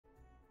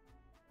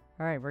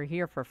Alright, we're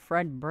here for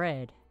Fred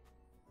Bread.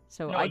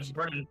 So No, it's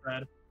bread and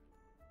bread.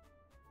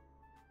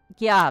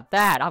 Yeah,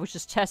 that. I was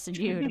just testing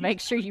you to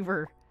make sure you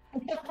were...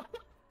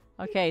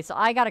 Okay, so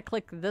I gotta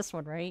click this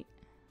one, right?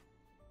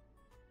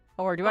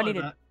 Or do I need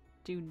to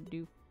do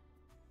new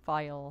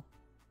file?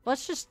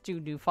 Let's just do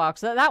new file,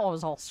 'cause that one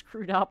was all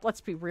screwed up.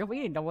 Let's be real.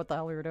 We didn't know what the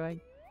hell we were doing.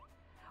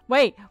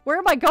 Wait, where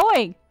am I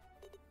going?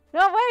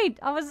 No, wait.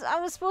 I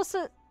was supposed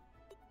to...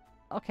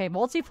 Okay,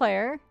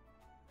 multiplayer.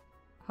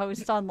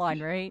 Host online,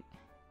 right?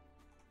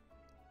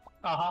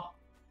 Uh-huh.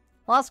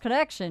 Lost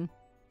connection.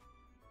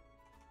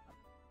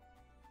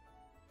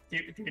 Do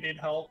you need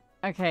help?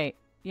 Okay.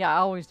 Yeah, I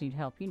always need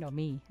help. You know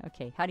me.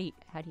 Okay, how do you...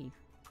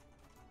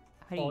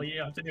 Well,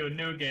 you have to do a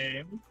new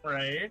game,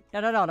 right?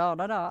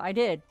 No. I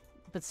did.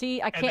 But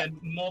see, I can't...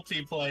 And then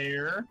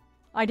multiplayer.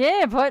 I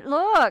did, but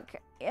look.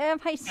 Am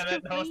I stupid?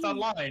 And then host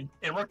online.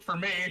 It worked for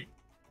me.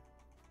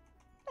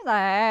 What the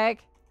heck?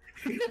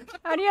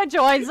 How do you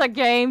join the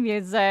game,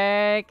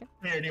 music?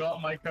 Here, do you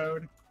want my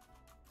code?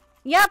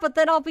 Yeah, but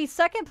then I'll be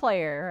second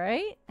player,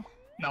 right?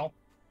 No.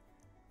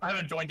 I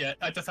haven't joined yet.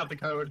 I just have the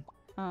code.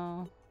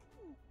 Oh.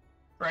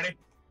 Ready?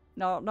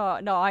 No,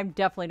 I'm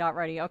definitely not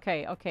ready.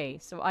 Okay.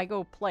 So I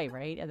go play,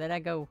 right? And then I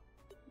go...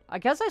 I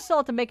guess I still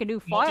have to make a new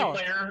file.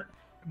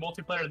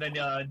 Multiplayer, then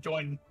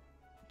join.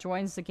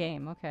 Joins the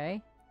game,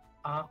 okay.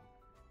 Uh-huh.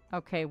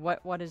 Okay,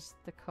 what is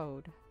the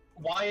code?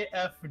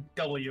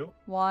 YFW.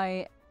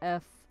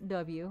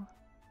 YFW.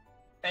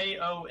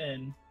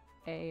 AON.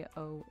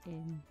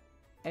 AON.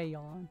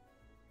 Aeon.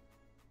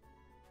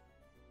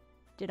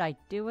 Did I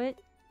do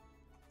it?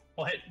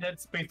 Well, hit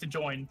space to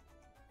join.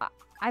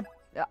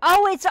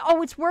 Oh,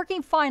 it's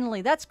working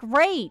finally. That's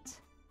great.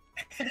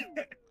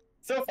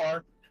 So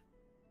far.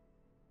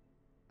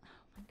 Oh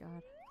my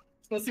god.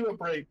 Let's see what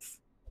breaks.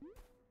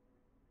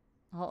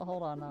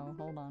 Hold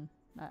on.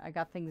 I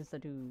got things to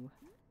do.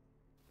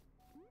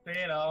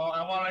 You know,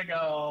 I want to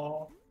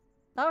go.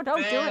 No, don't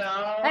do it.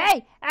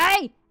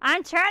 Hey!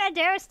 I'm trying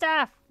to do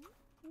stuff.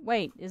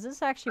 Wait, is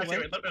this actually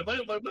working?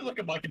 Let me look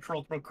at my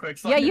controls real quick.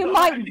 So yeah, you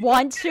might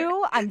want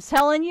to. I'm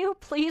telling you.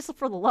 Please,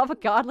 for the love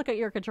of God, look at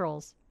your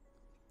controls.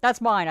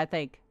 That's mine, I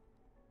think.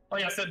 Oh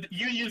yeah, so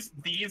you use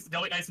these.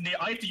 No, I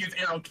have to use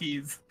arrow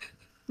keys.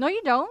 No,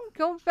 you don't.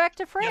 Go back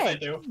to Fred. Yes, I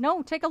do.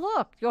 No, take a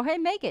look. Go ahead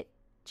and make it.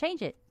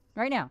 Change it.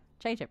 Right now.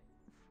 Change it.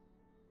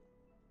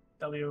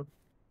 W.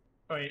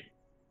 Wait.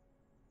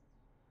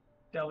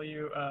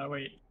 W.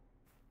 Wait.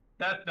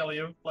 That's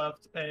W.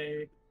 Left.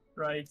 A.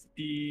 Right.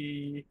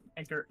 D.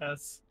 Anchor.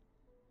 S.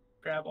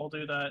 Grab. I'll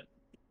do that.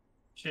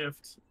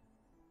 Shift.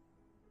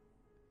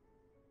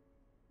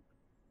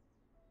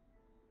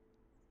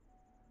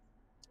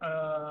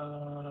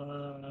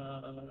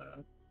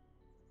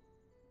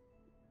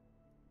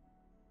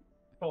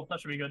 Cool, that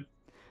should be good.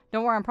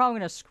 Don't worry, I'm probably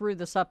gonna screw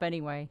this up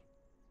anyway.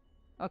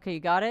 Okay, you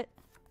got it?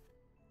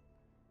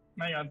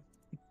 Hang on.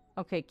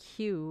 Okay,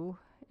 Q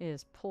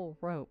is pull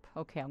rope.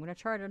 Okay, I'm gonna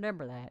try to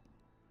remember that.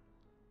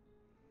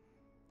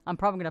 I'm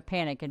probably gonna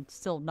panic and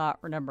still not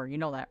remember. You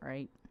know that,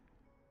 right?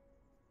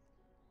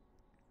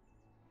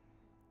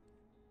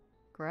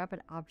 Grab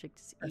an object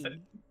is E.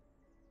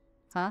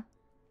 Huh?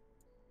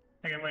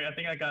 Hang on, wait, I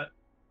think I got...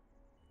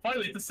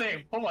 Finally, it's the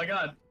same! Oh my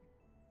god!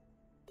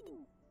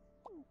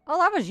 Oh,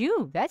 that was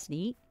you! That's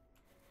neat.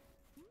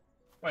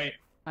 Wait.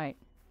 Alright.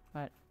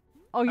 What?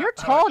 Oh, you're a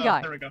tall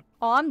guy! There we go.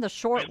 Oh, I'm the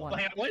short one.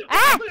 Wait,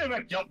 ah!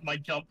 My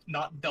jump,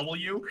 not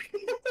W.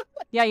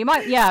 Yeah, you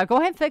might... Yeah, go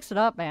ahead and fix it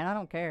up, man. I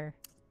don't care.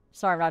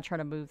 Sorry, I'm not trying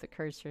to move the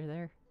cursor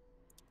there.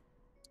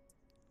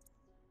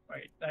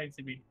 Wait, that needs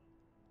to be...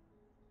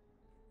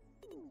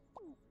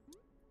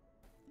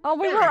 Oh,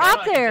 we were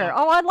up there!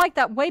 Oh, I like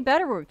that way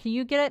better. Can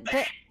you get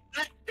it?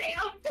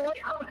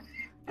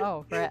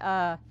 Oh,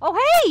 right. Oh,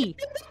 hey!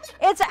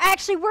 It's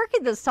actually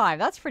working this time.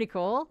 That's pretty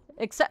cool.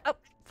 Except, oh,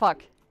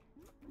 fuck.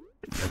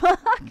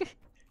 Fuck.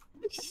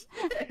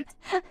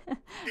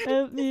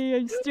 Help me,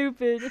 I'm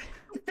stupid.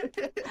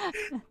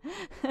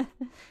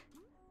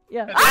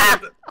 Yeah.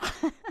 Ah!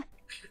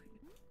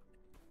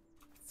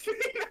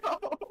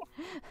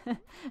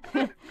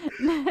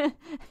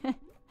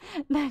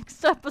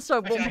 Next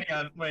episode. Actually, hang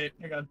on. Wait,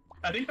 hang on.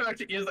 I think there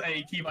actually is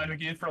a keybind we can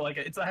use for like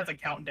it has a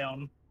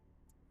countdown.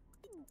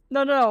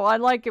 No. I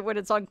like it when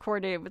it's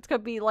uncoordinated. It's gonna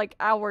be like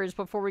hours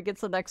before we get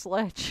to the next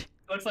ledge.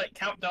 It looks like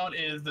countdown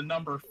is the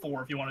number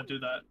 4 if you want to do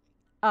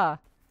that.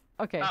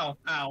 Okay.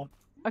 Ow.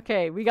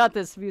 Okay, we got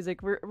this,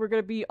 music. We're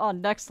gonna be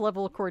on next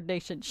level of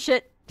coordination.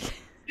 Shit.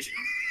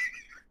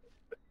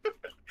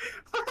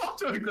 We're off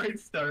to a great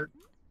start.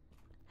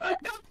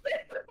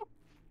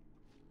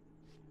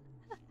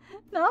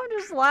 No, I'm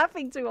just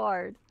laughing too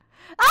hard.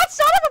 Ah,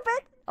 son of a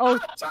bitch! Oh,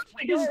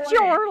 it's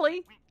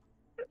Charlie.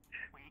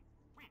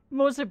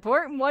 Most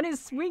important one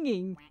is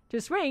swinging. To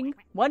swing,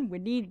 one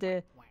would needs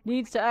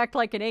to act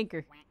like an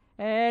anchor.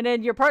 And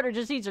then your partner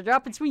just needs to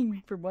drop and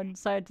swing from one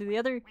side to the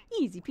other.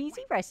 Easy peasy,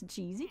 rice and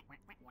cheesy.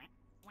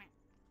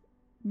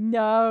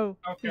 No.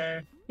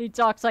 Okay. He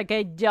talks like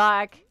a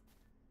duck.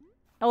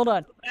 Hold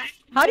on.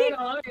 How do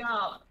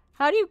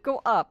you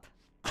go up?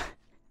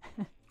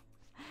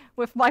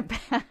 With my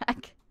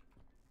back.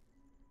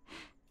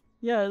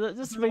 Yeah, This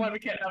just is why we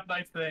can't have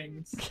nice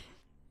things.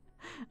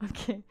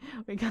 Okay,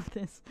 we got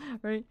this,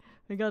 right?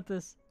 We got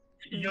this.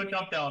 You don't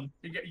jump down.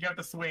 You have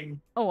to swing.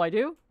 Oh, I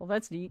do? Well,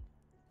 that's neat.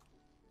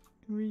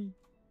 Wee.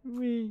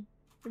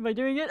 Am I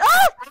doing it?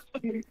 Ah!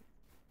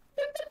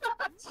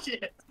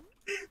 Shit.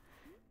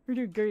 We're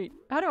doing great.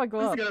 How do I go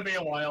up? This is gonna be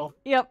a while.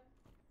 Yep.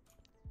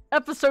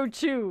 Episode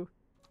 2.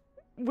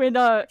 When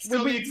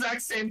Still the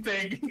exact same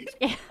thing.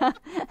 Yeah.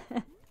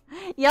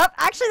 Yep,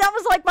 actually that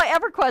was like my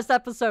EverQuest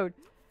episode.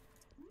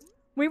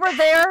 We were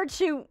there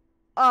to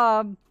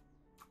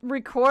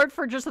record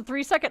for just a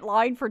 3-second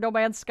line for No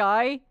Man's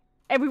Sky,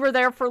 and we were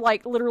there for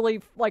like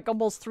literally like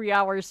almost 3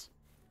 hours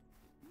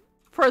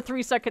for a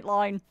 3-second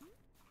line.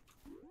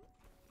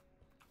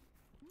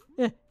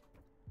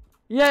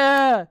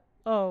 Yeah.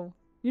 Oh,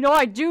 you know,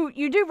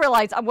 you do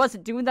realize I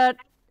wasn't doing that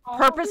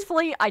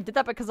purposefully. I did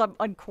that because I'm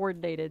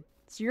uncoordinated.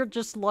 So you're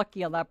just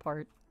lucky on that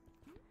part.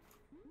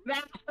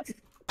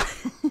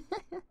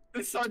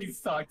 This song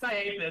sucks. I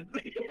hate it.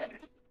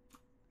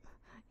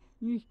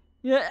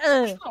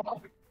 Yeah.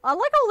 I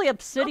like all the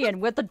obsidian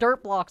with the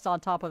dirt blocks on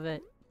top of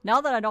it.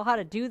 Now that I know how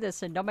to do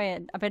this in not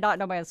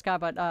No Man's Sky,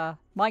 but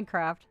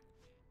Minecraft.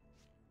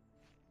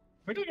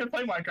 We don't even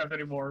play Minecraft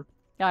anymore.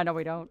 Yeah, I know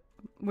we don't.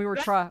 We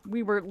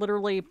were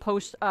literally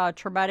post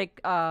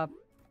traumatic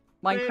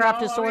Minecraft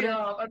disorder.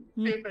 I'm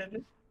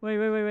stupid.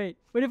 Wait.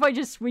 What if I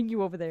just swing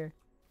you over there?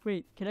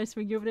 Wait, can I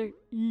swing you over there?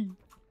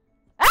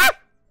 Ah!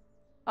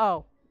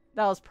 Oh,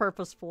 that was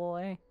purposeful,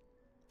 eh?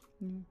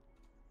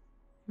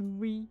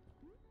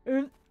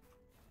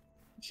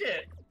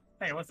 Shit.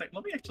 Hey, one sec.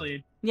 Let me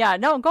actually... Yeah,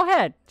 no, go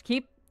ahead.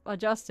 Keep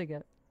adjusting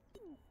it.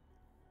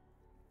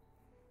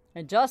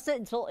 Adjust it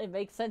until it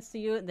makes sense to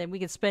you, and then we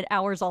can spend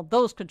hours on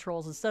those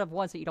controls instead of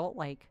ones that you don't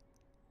like.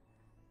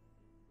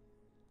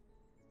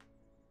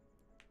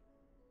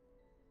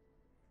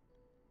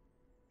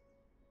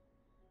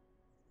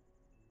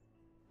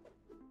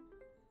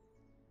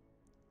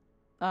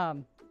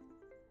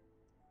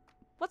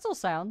 What's those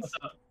sounds? What's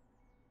up?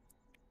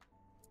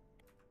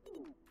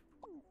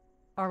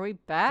 Are we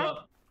back? What's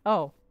up?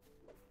 Oh.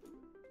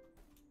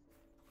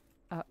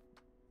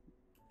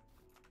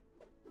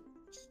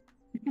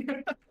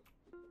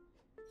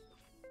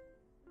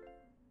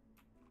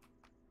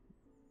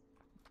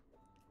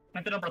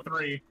 At the number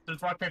 3,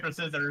 there's rock, paper,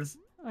 scissors.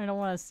 I don't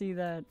want to see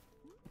that.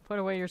 Put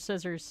away your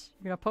scissors.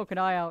 You're gonna poke an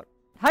eye out.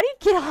 How do you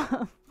get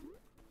up?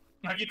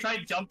 Have you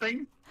tried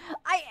jumping?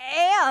 I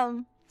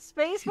am!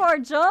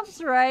 Spacebar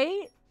jumps,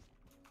 right?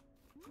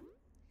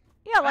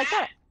 Yeah, like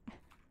that.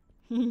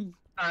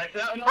 Alright,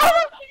 no.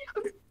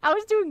 I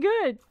was doing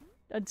good.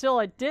 Until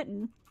I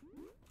didn't.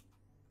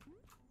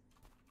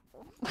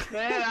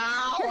 Man,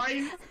 ow,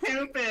 I'm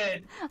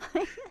stupid!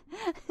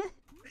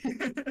 Why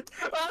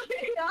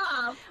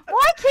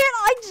can't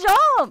I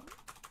jump?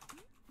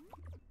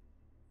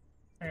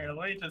 Here,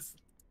 let me just...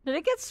 Did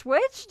it get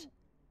switched?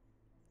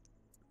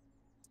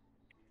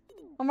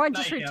 Or am I No,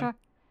 just you can't. retarded?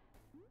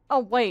 Oh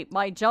wait,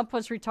 my jump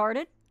was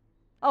retarded?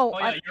 Oh, Oh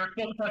yeah, you're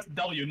supposed to press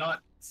W,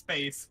 not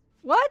space.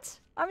 what?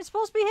 I'm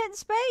supposed to be hitting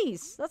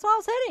space. That's what I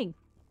was hitting.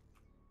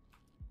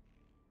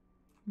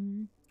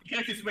 You can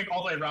actually swing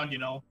all the way around, you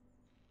know.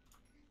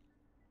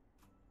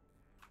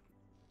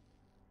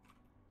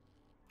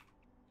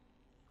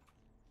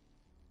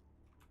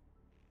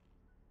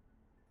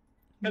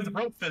 Because of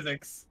rope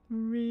physics.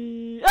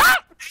 Ah!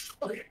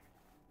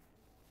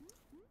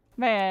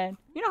 Man,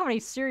 you know how many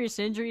serious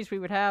injuries we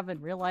would have in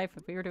real life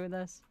if we were doing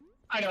this?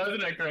 I know, isn't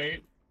that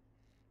great?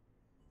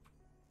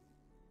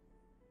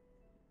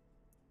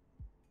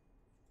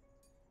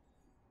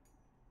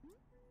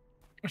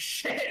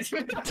 Shit!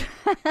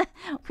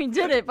 We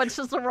did it, but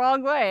just the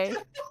wrong way.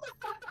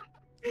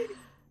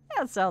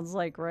 That sounds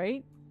like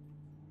right.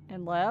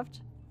 And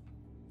left.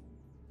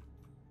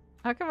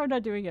 How come I'm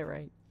not doing it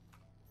right?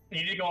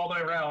 You need to go all the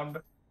way around.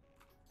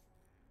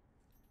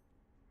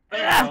 There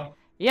you Ah! go.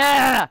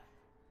 Yeah!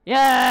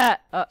 Yeah!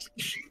 That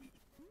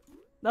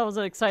was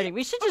exciting.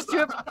 We should just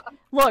do it.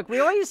 Look, we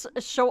always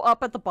show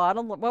up at the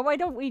bottom. Well, why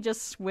don't we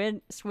just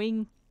swing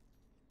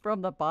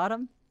from the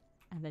bottom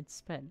and then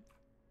spin?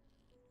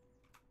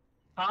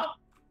 Huh?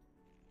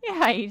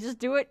 Yeah, you just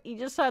do it. You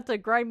just have to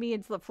grind me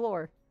into the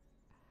floor.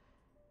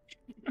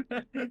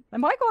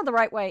 Am I going the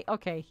right way?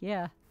 Okay,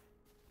 yeah.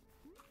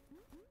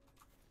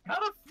 How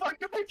the fuck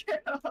do I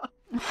get up?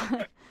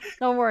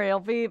 Don't worry,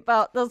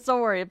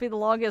 don't worry, it'll be the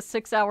longest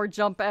 6-hour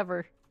jump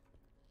ever.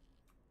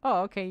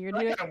 Oh, okay, you're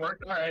doing That kinda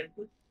worked, alright.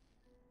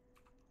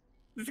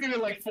 This is gonna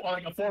be like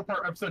a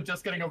 4-part episode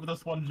just getting over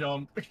this one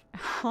jump.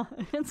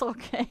 It's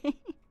okay.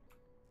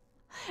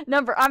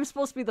 I'm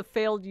supposed to be the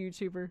failed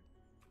YouTuber.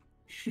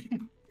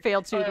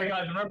 Failed tuber. Alright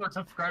guys, remember to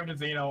subscribe to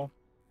Xeno.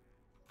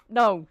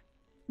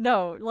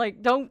 No,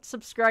 like don't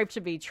subscribe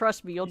to me.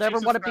 Trust me, you'll never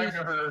want to be.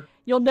 Subscribe to her.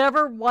 You'll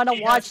never want to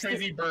She watch. has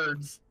crazy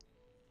birds.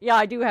 Yeah,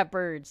 I do have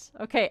birds.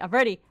 Okay, I'm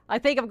ready. I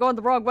think I'm going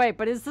the wrong way,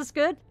 but is this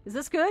good? Is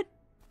this good?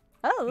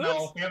 Oh,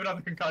 No, we have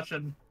another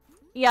concussion.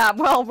 Yeah,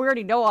 well, we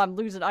already know I'm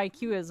losing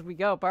IQ as we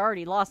go, but I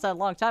already lost that a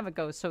long time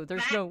ago, so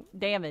there's no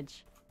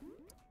damage.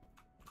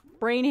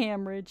 Brain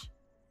hemorrhage.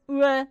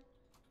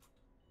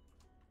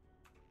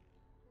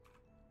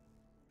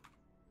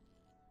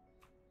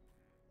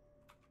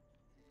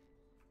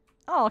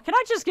 Oh, can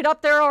I just get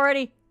up there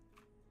already?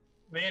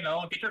 You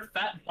know, get your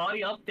fat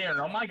body up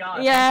there. Oh my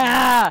god.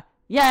 Yeah!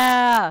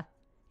 Yeah!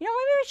 You know,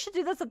 maybe we should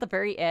do this at the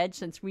very edge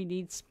since we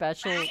need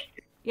special...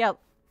 Yeah,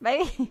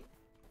 maybe...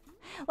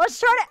 Let's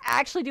try to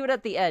actually do it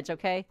at the edge,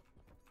 okay?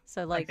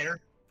 So, like... Right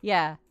there?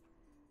 Yeah.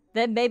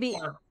 Then maybe...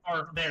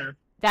 Or there.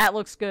 That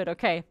looks good,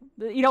 okay.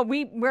 You know,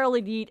 we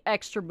really need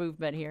extra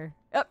movement here.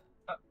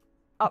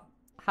 Oh,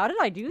 how did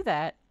I do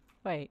that?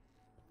 Wait.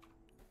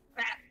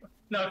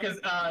 No, because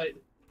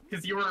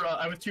you were,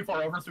 I was too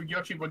far over, so you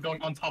actually were going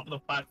on top of the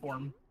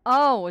platform.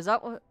 Oh, is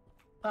that what...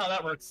 Oh,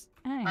 that works.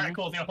 Alright,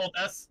 cool. You gonna hold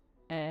S?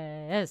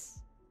 Yes.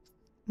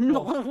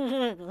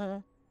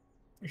 Cool.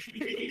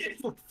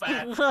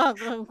 Fat.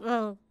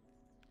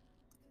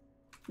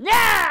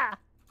 Yeah!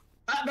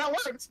 That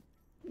worked!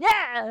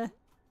 Yeah!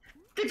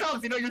 Good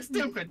job, Zeno, you're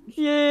stupid!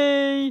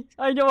 Yay!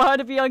 I know how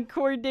to be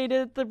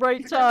uncoordinated at the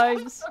right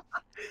times.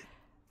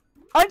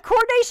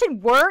 Uncoordination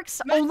works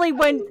only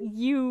when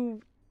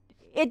you...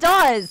 It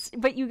does,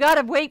 but you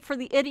gotta wait for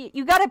the idiot.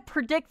 You gotta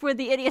predict where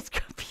the idiot's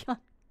gonna be on.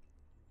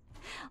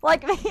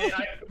 Like me,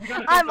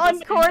 I'm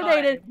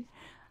uncoordinated.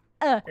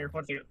 Here,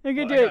 one second. I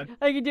can do it.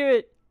 I can do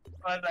it.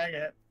 One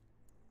second.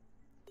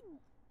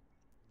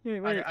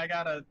 Here, wait. I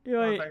gotta...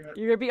 Wait.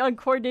 You're gonna be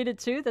uncoordinated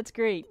too? That's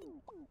great.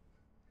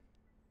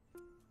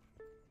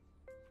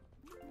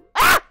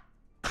 Ah!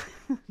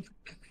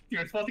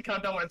 You're supposed to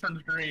count down when it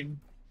turns green.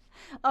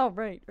 Oh,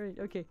 right,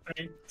 okay.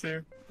 3,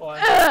 2,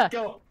 1,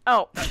 go!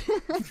 Oh.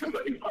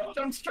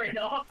 Jump straight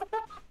off.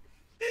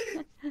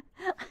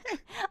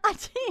 I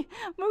didn't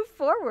move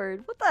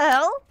forward. What the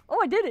hell? Oh,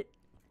 I did it.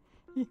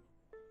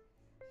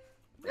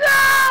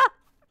 Ah!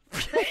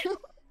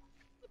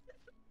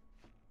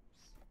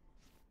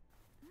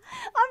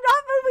 I'm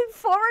not moving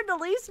forward the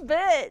least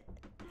bit.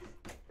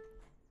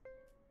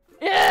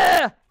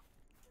 Yeah.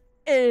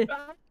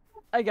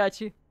 I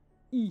got you.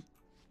 E.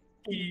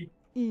 E.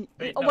 E.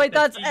 Wait, Oh no, wait,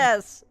 that's E.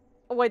 S.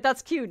 Oh wait,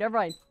 that's Q. Never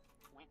mind.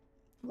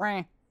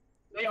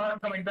 They aren't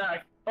coming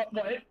back. Oh,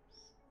 what?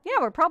 Yeah,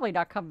 we're probably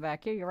not coming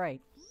back. Yeah, you're right.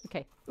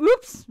 Okay.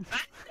 Oops.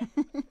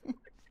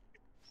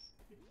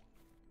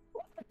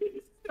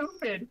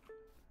 Stupid.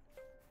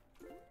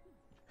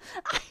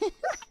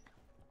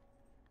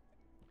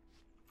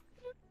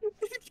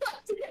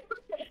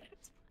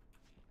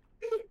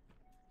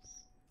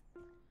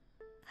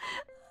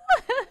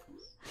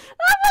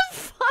 That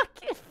was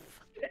fucking.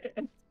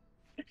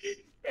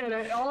 And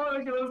it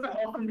all goes to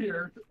hell from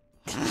here.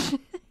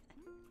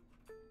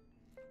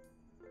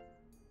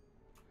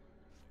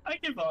 I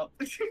give up.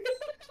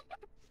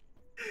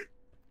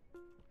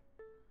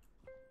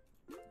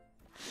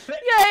 Yay,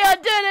 I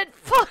did it!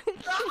 Fuck!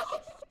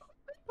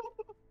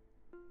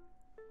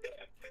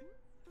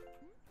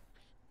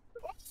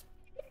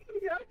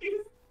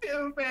 You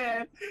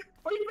stupid!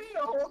 We made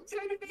a whole 10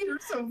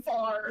 meters so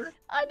far!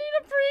 I need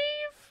to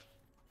breathe!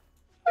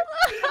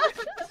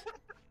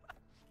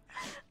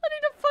 I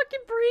need to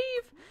fucking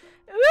breathe!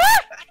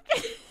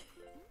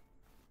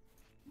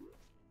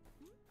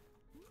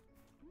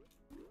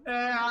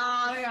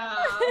 Yeah.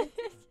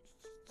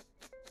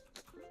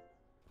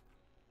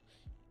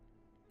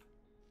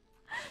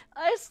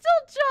 I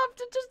still jumped,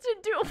 it just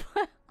didn't do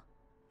well.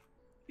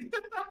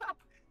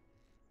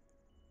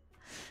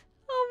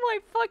 Oh my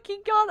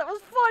fucking god, that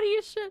was funny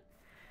as shit.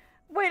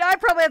 Wait, I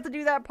probably have to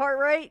do that part,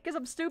 right? Because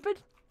I'm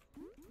stupid?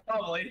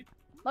 Probably.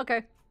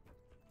 Okay.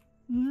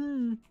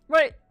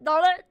 Wait,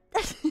 darn it.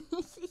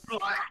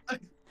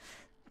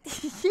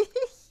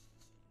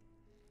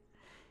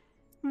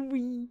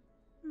 Wee.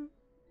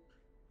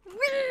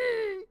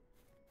 Wee.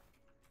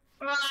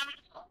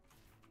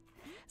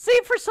 See,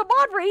 for some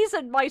odd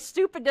reason, my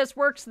stupidness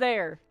works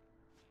there.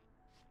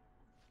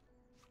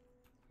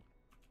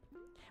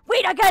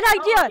 Wait, I got an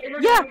idea!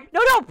 Yeah,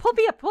 no, pull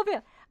me up.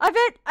 I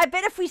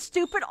bet if we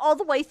stupid all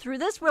the way through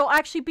this, we'll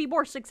actually be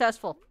more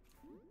successful.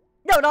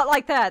 No, not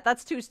like that.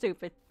 That's too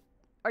stupid.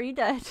 Are you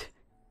dead?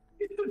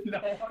 No,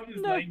 I'm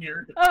just laying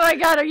here. Oh my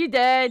god, are you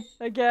dead?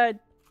 Again.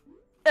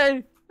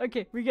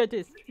 Okay, we got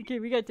this. Okay,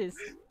 we got this.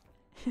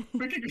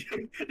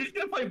 It's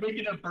gonna play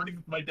Waking Up Burning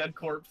with my dead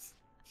corpse.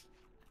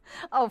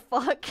 Oh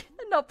fuck.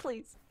 No,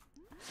 please.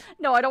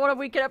 No, I don't want to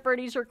weaken up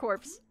Bernie's your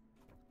corpse.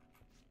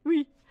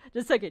 Wee.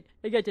 Just a second.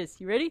 I got this.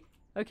 You ready?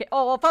 Okay.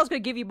 Oh, well, if I was gonna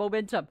give you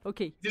momentum.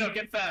 Okay. Zeno,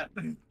 get fat.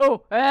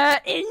 Oh,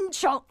 in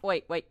chunk.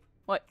 Wait.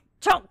 What?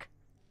 Chunk.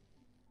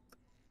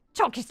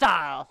 Chunky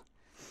style.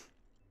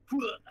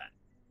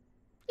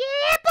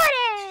 Yeah,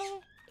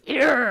 buddy.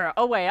 Yeah.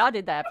 Oh wait, I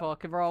did that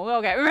fucking wrong.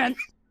 Okay.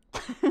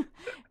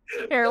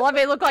 Here, let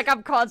me look like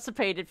I'm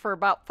constipated for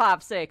about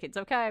 5 seconds.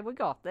 Okay, we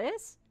got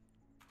this.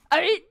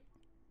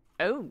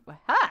 Oh,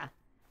 ha.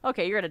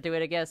 Okay, you're gonna do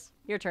it, I guess.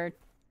 Your turn.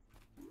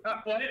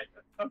 What?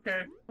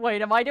 Okay.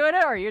 Wait, am I doing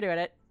it or are you doing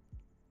it?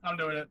 I'm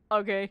doing it.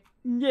 Okay.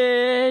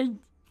 Yeah.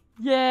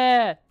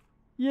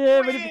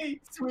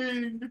 Wait,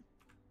 swing.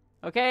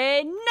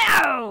 Okay,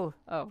 no!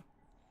 Oh.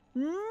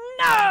 Do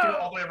it No!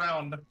 all the way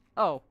around.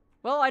 Oh.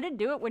 Well, I didn't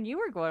do it when you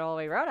were going all the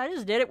way around. I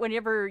just did it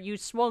whenever you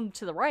swung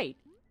to the right.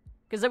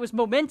 Because it was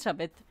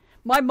momentum.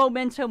 My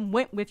momentum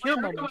went with your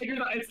Every time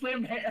momentum. I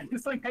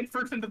slam head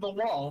first into the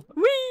wall.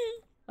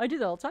 Whee! I do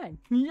that all the time.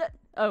 Yeah.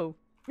 Oh.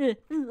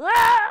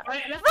 Ah!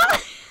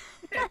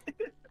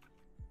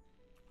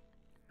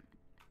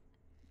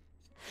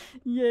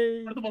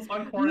 Yay. One of the most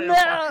uncoordinated No!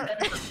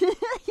 fires ever.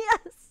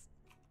 Yes!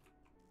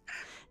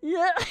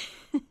 Yeah!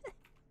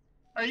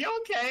 Are you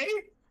okay?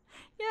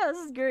 Yeah,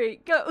 this is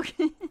great. Go!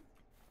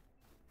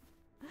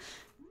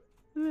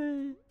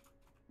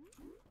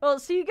 Well,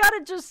 so you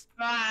gotta just...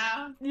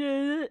 Ah.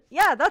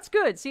 Yeah, that's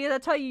good. See,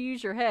 that's how you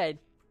use your head.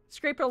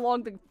 Scrape it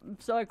along the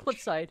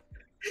cliffside.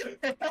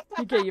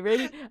 Okay, you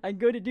ready? I'm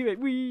going to do it.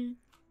 Whee!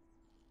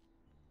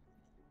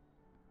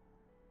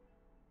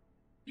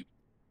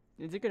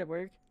 Is it gonna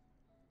work?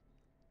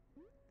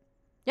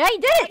 Yeah, he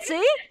did it,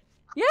 see?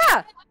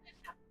 Yeah!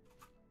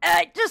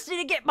 I just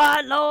need to get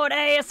my lord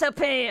ass up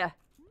here.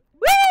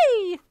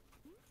 Whee!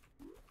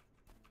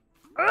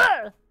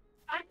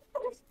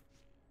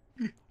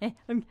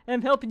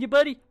 I'm helping you,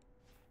 buddy.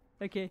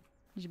 Okay,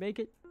 did you make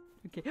it?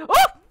 Okay.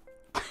 Oh!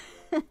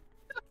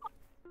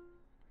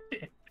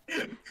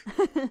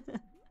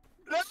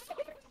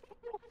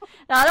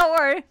 Nah, don't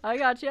worry. I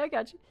got you. I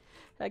got you.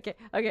 Okay.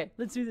 Okay.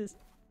 Let's do this.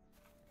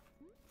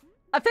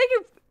 I think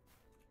you.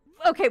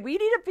 Okay, we need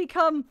to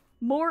become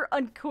more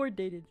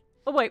uncoordinated.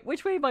 Oh wait,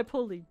 which way am I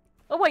pulling?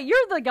 Oh wait, you're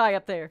the guy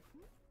up there.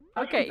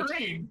 Okay.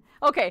 Green.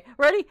 Okay.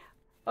 Ready?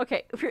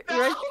 Okay.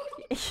 Ready?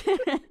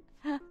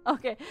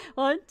 Okay.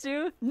 1,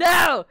 2.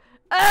 No!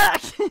 Ah!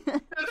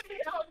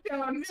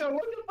 Countdown. So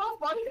what the fuck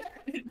my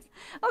head?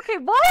 Okay,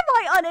 why am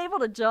I unable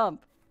to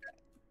jump?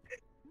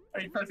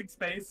 Are you pressing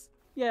space?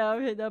 Yeah,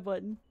 I'm hitting that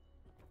button.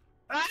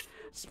 Ah!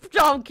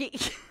 Chunky!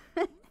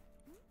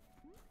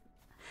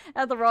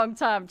 At the wrong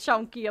time.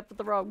 Chunky up at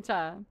the wrong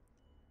time.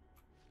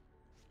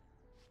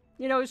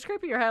 You know,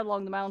 scraping your head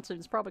along the mountain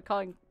is probably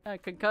causing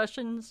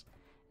concussions.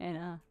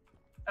 And,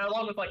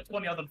 along with like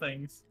 20 other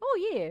things.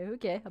 Oh, yeah.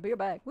 Okay, I'll be right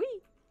back.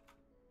 Whee!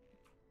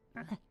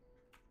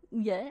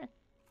 Yeah.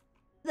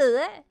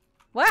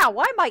 Wow,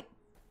 why am I...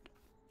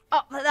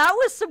 Oh, that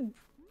was some...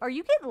 Are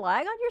you getting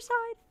lag on your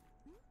side?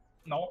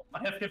 No, I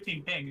have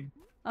 15 ping.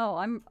 Oh,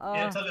 I'm,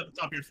 Yeah, it says at the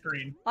top of your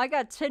screen. I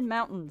got 10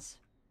 mountains.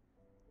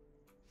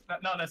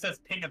 No, that says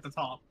ping at the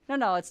top.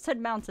 No, it's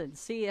 10 mountains.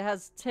 See, it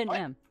has 10M.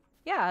 What?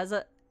 Yeah, it has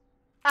a...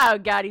 Oh,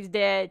 God, he's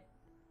dead.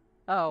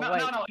 Oh, No,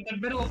 wait. no, in the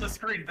middle of the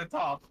screen at the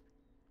top.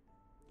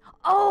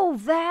 Oh,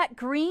 that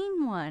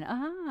green one.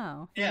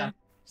 Oh. Yeah.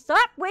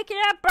 Stop waking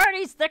up,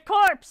 Bernie's the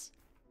corpse!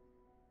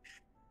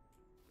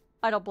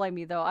 I don't blame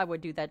you, though. I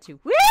would do that, too.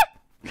 Whoop!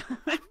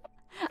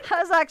 I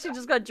was actually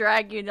just gonna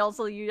drag you, and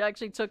also you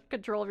actually took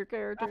control of your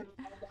character.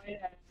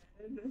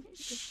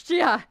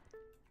 Yeah.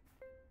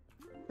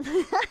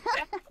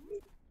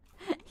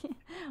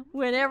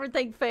 When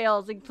everything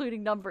fails,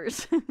 including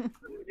numbers.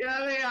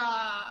 Yeah, they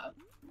are.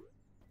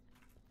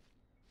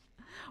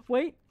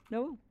 Wait,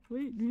 no,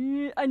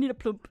 wait. I need a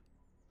plump.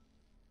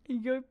 Here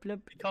you go,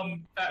 plump.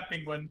 Become that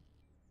penguin.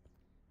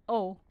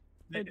 Oh.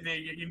 You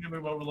need to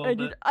move over a little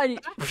bit. I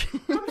need.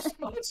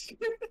 Oh,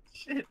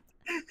 shit.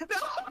 No.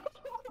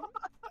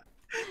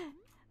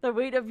 The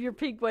weight of your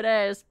penguin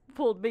ass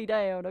pulled me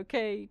down,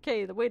 okay?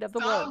 Okay, the weight of the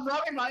Stop world.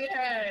 rubbing my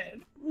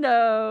head.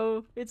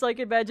 No, it's like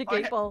in Magic My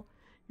 8 Ball.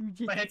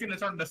 My head's gonna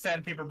turn into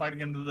sandpaper biting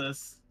into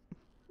this.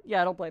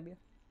 Yeah, I don't blame you.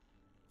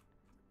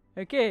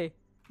 Okay,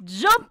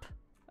 jump!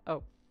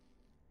 Oh.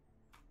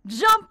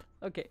 Jump!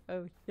 Okay,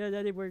 oh, yeah,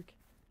 that didn't work.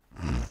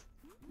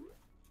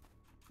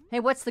 Hey,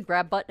 what's the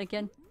grab button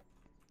again?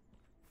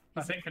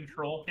 I think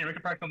control. Here, we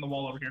can practice on the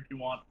wall over here if you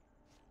want.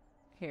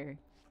 Here.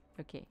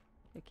 Okay,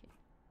 okay.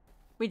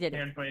 We did it.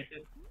 Here, wait.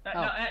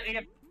 Oh.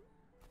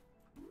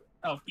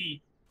 Oh,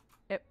 E.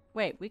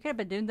 Wait, we could have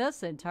been doing this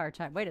the entire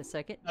time. Wait a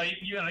second. No,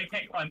 you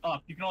can't climb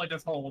up. You can only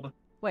just hold.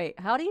 Wait,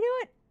 how do you do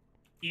it?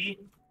 E.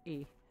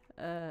 E.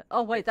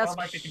 Oh wait, that's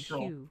Automatic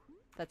control. Q.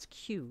 That's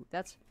Q.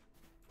 That's...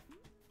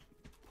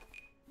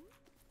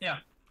 Yeah.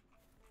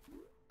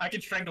 I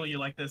can strangle you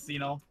like this, you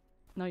know.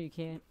 No, you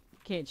can't. You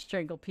can't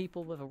strangle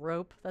people with a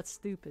rope. That's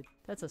stupid.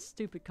 That's a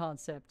stupid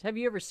concept. Have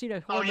you ever seen a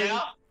horror Oh,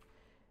 yeah?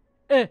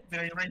 movie?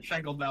 You're ring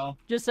strangled now.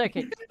 Just a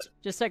second.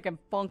 Just a second.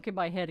 Bonking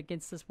my head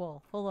against this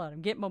wall. Hold on.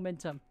 I'm getting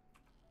momentum.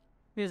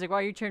 Music, why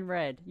are you turning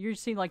red? You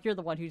seem like you're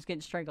the one who's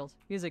getting strangled.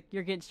 Music,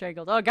 you're getting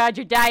strangled. Oh god,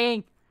 you're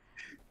dying!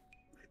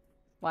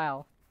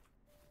 Wow.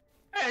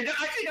 Hey, I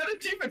actually got an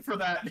achievement for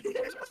that.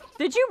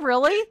 Did you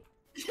really?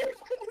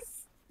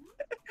 Yes.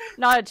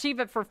 Not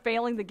achievement for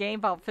failing the game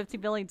about 50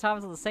 million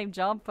times on the same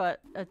jump, but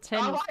a 10...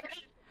 Oh,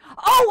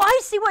 Oh, I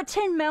see what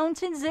 10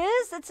 mountains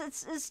is! It's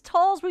as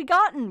tall as we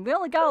gotten. We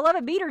only got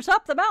 11 meters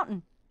up the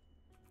mountain.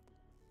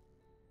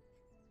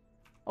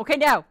 Okay,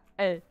 now.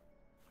 That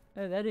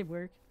didn't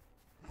work.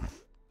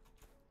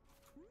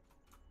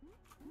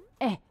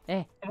 What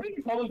do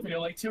you call this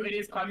video? Like 2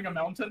 idiots climbing a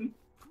mountain?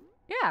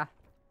 Yeah.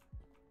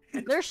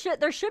 There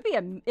should be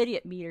an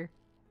idiot meter.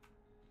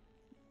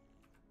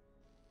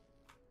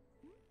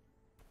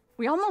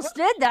 We almost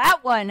did that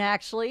one,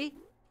 actually.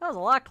 That was a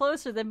lot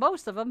closer than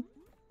most of them.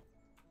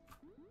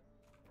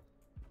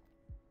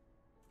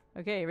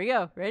 Okay, here we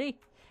go. Ready?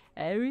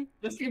 Eh?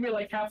 This give me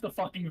like half the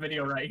fucking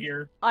video right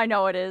here. I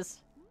know it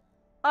is.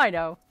 I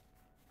know.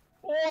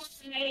 Why?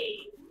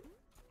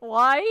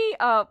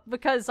 Why?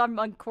 Because I'm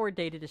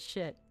uncoordinated as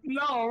shit.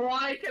 No,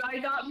 why can I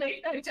not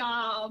make that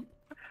job?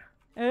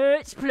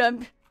 It's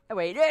plump. Oh,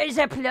 wait, there's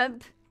a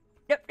plump.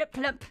 Nope,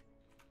 plump.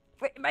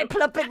 Wait, am I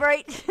plumping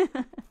right?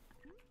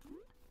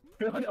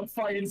 A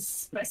fine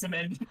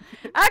specimen.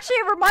 Actually,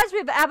 it reminds me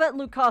of Abbott and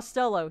Lou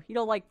Costello. You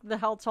know, like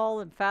how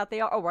tall and fat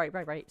they are. Oh, right.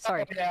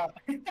 Sorry. Oh,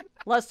 yeah.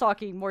 Less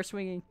talking, more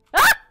swinging.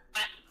 Ah!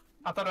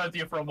 I thought I was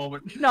you for a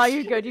moment. No,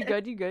 you're good.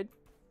 You're good.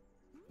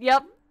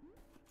 Yep.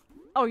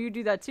 Oh, you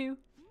do that too?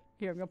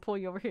 Here, I'm gonna pull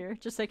you over here.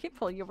 Just a second,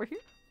 pull you over here.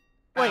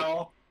 Wait.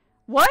 Ow.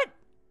 What?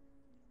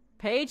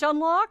 Page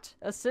unlocked?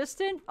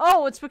 Assistant?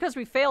 Oh, it's because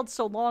we failed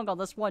so long on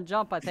this one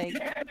jump, I think.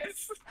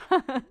 Yes.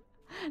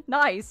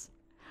 Nice.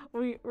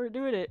 We're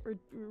doing it. We're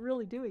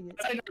really doing it.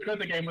 I never go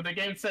the game when the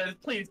game says,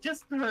 please,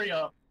 just hurry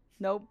up.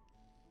 Nope.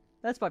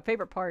 That's my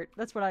favorite part.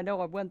 That's when I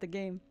know I won the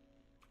game.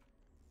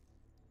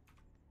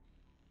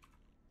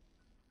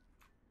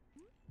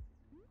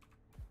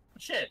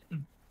 Shit.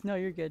 No,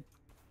 you're good.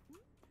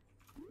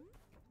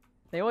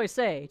 They always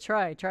say,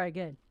 try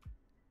again.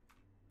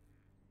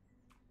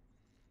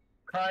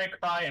 Cry,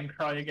 and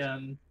cry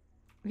again.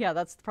 Yeah,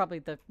 that's probably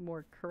the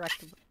more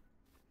correct.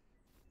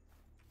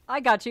 I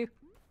got you.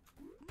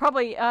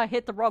 Probably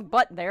hit the wrong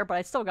button there, but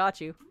I still got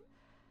you.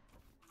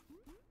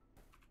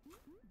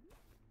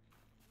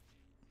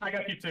 I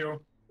got you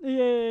too.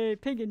 Yay,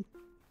 pingin'.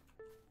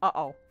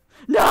 Uh-oh.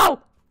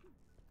 No!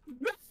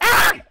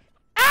 Ah!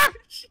 Ah!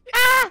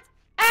 Ah!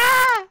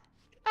 Ah!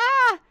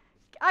 Ah!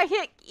 I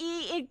hit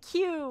E and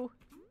Q.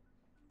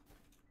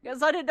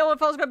 Because I didn't know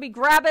if I was going to be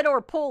grabbing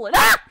or pulling.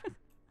 Ah!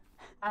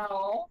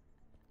 Ow.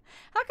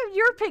 How come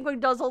your penguin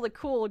does all the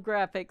cool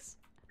graphics?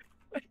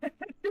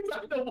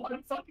 I'm the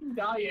one fucking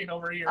dying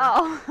over here.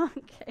 Oh,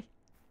 okay.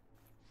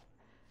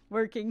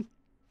 Working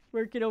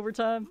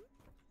overtime.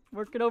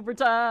 Working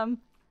overtime.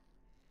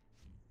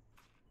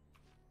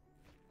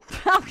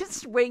 I'm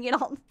just swinging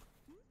on.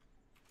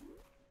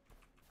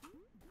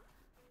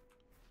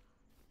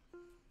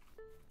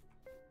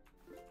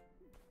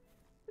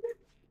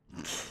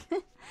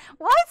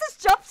 Why is this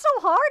jump so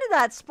hard in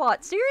that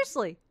spot?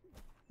 Seriously.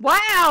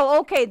 Wow,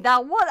 okay,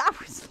 that one, I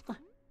was...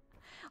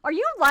 Are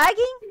you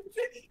lagging?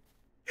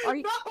 Are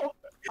you... No!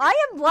 I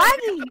am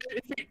lagging!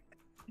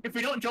 If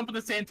we don't jump at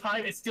the same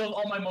time, it steals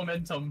all my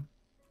momentum.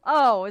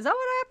 Oh, is that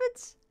what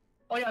happens?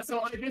 Oh yeah,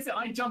 so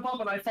I jump up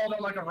and I fall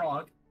down like a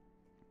rock.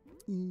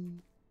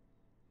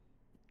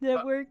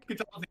 That work? Good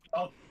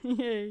job, Zeno.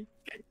 Hey.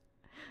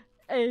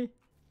 Hey.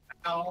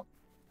 Ow.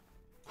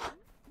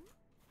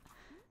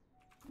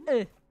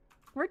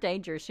 We're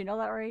dangerous, you know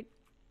that, right?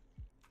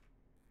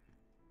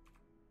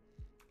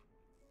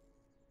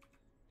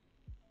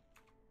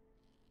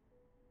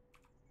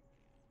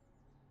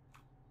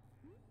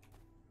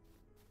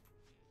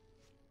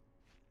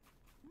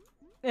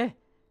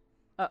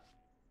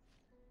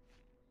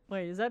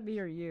 Wait, is that me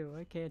or you?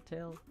 I can't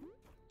tell.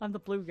 I'm the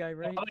blue guy,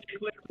 right?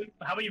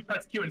 How about you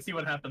press Q and see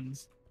what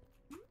happens?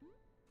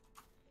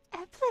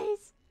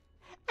 Please.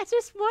 I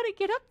just want to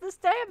get up this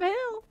damn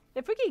hill.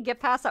 If we can get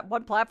past that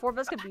one platform,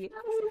 that's gonna be...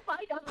 Oh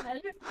my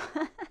god.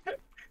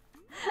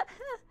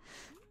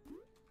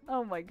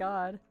 Oh my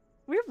god.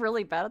 We're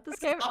really bad at this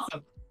game.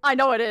 Awesome. I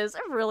know it is.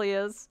 It really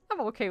is. I'm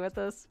okay with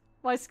this.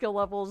 My skill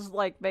level's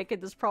like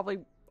making this probably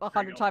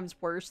 100 times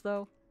worse,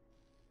 though.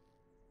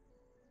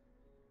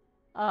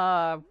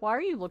 Why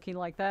are you looking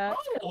like that?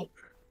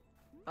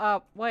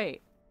 Oh!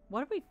 Wait.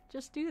 What did we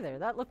just do there?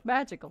 That looked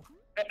magical.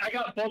 I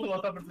got both of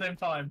us up at the same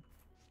time.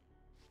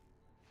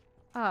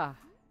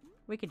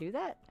 We can do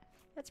that?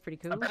 That's pretty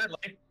cool.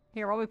 Apparently.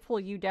 Here, while we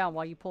pull you down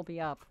while you pull me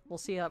up. We'll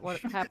see what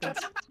happens.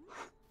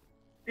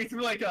 It's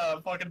like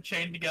a fucking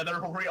chain together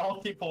where we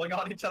all keep pulling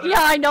on each other. Yeah,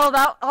 I know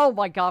that. Oh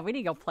my god, we need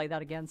to go play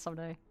that again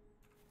someday.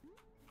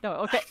 No,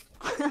 okay.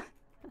 Hey,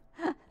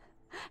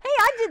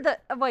 I did the...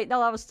 wait, no,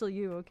 that was still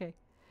you. Okay.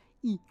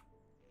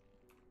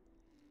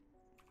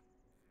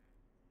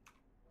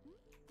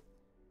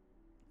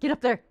 Get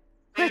up there.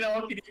 I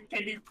know,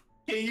 can you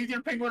use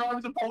your penguin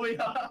arms to pull me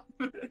up?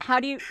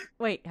 How do you...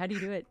 wait, how do you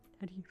do it?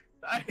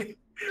 How do you...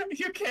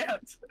 You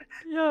can't.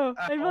 Yo,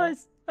 I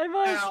must.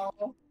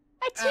 Ow.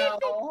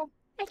 Achievement! Ow.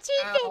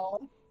 Achievement!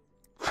 Ow.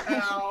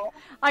 Ow.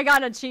 I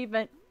got an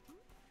achievement.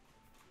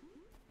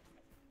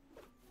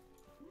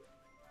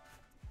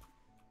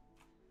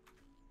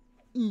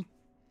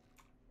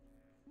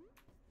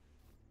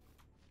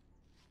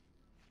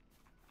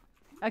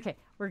 Okay,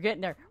 we're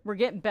getting there. We're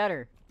getting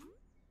better.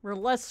 We're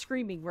less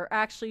screaming. We're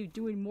actually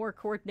doing more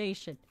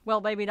coordination.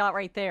 Well, maybe not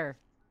right there.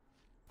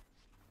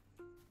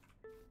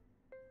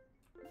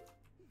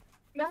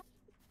 No.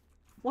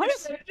 What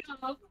is...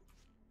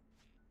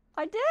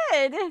 I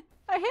did!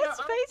 I hit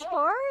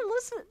spacebar.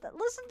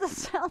 Listen to the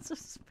sounds of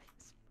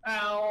space.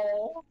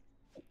 Ow.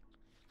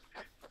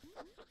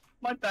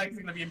 My bag's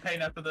gonna be in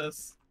pain after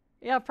this.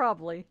 Yeah,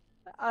 probably.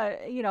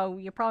 You know,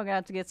 you're probably gonna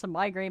have to get some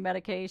migraine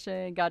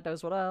medication, God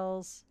knows what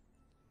else.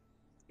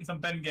 Some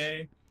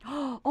Bengay.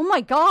 Oh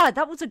my god,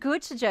 that was a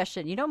good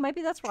suggestion. You know,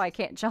 maybe that's why I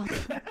can't jump.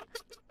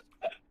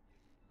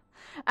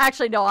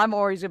 Actually, no, I'm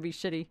always gonna be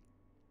shitty.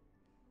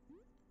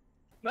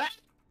 Why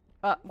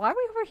are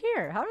we over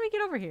here? How do we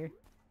get over here?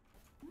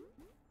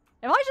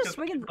 Am I just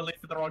swinging?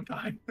 Released at the wrong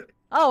time.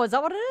 Oh, is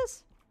that what it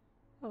is?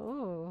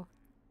 Oh.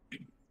 It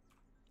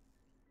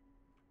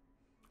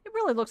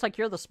really looks like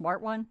you're the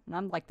smart one, and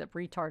I'm like the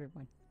retarded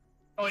one.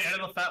 Oh yeah,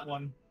 the fat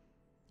one.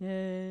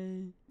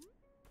 Yay.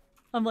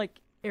 I'm like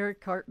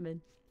Eric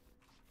Cartman.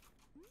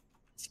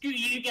 Screw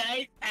you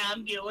guys,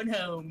 I'm going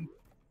home.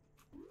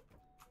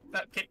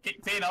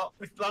 Say no,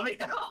 let me.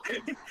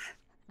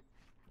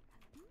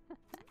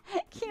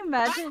 Can you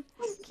imagine?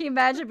 Can you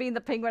imagine being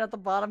the penguin at the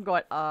bottom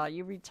going,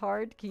 you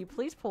retard? Can you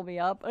please pull me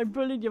up? I'm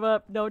pulling you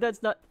up. No,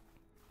 that's not.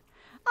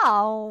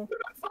 Oh.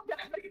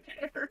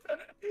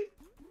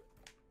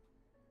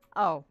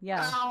 Oh,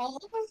 yeah. Ow.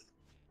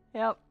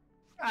 Yep.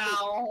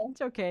 Ow.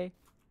 It's okay.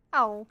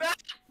 Ow.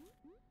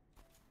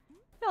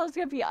 No, it's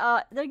gonna be,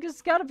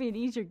 there's gotta be an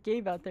easier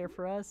game out there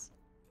for us.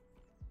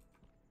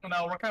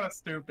 No, we're kind of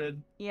stupid.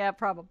 Yeah,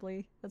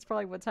 probably. That's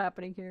probably what's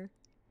happening here.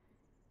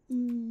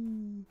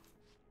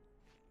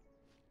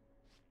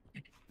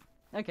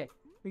 Okay,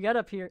 we got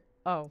up here.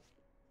 Oh.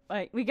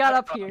 Wait, we got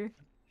up here.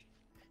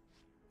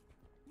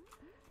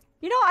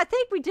 You know, I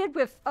think we did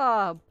with,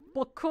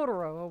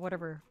 Bokuro or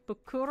whatever.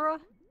 Bokura?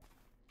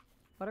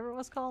 Whatever it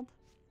was called.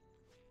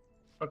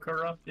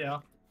 Bakura, yeah.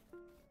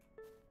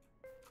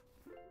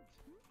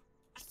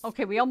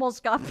 Okay, we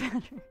almost got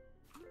better.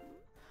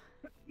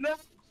 No.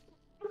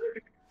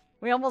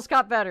 We almost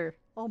got better.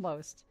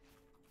 Almost.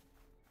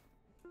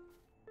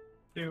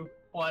 2,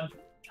 1.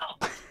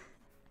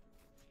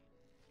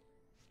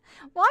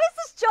 Why is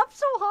this jump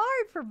so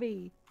hard for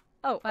me?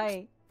 Oh,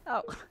 hey.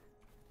 Oh.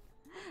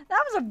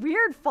 That was a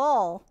weird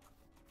fall.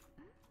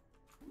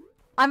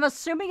 I'm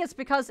assuming it's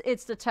because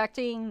it's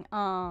detecting,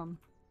 the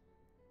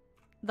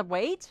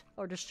weight?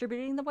 Or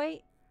distributing the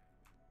weight?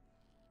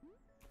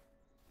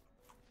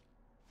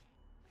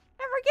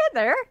 And we're getting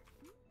there.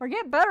 We're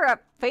getting better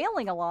at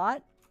failing a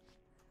lot.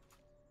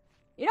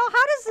 You know,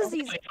 how does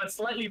this... But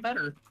slightly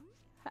better.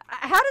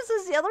 How does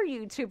this other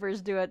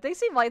YouTubers do it? They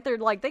seem like they're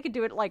like, they could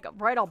do it like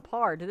right on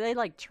par. Do they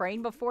like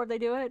train before they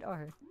do it?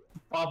 Or...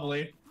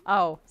 Probably.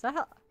 Oh, is that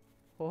how...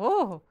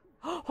 Oh!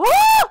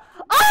 Oh!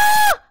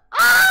 Ah!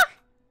 Ah!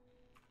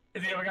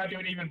 Is it, we gotta do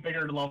an even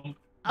bigger lump.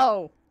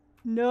 Oh.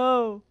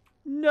 No.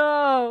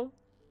 No.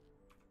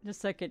 Just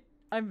a second.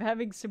 I'm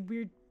having some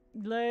weird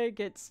lag.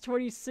 It's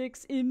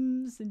 26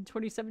 ims and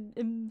 27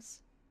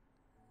 ims.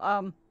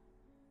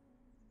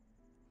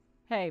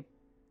 Hey.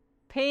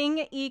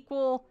 Ping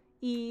equal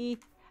E.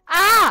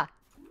 Ah!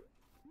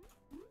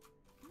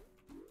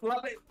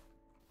 Let me...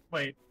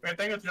 Wait, I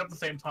think it's at the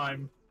same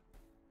time.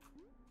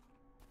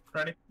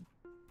 Ready?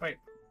 Wait.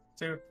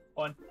 2,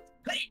 1.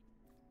 Hey!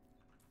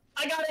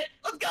 I got it!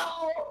 Let's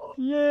go!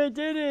 Yeah, I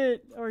did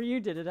it! Or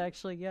you did it,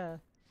 actually, yeah.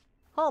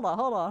 Hold on,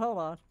 hold on, hold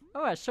on. I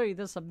want to show you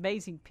this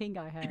amazing ping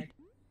I had.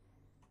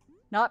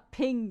 Not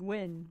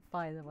penguin,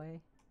 by the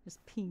way.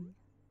 Just ping.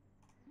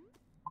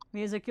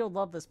 Music, you'll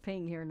love this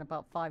ping here in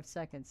about 5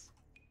 seconds.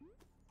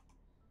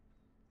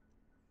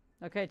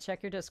 Okay,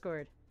 check your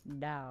Discord.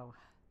 Now.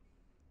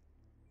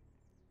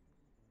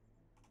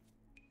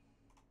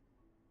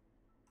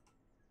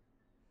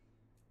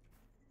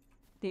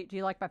 Do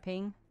you like my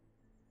ping?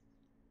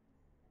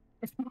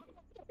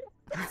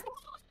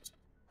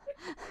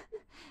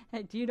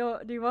 Hey, do you know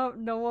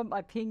what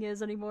my ping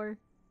is anymore?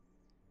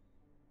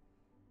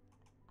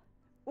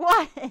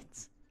 What?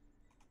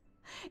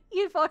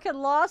 You fucking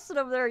lost it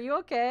over there. Are you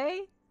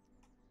okay?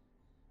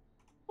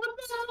 What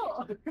the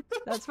hell?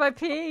 That's my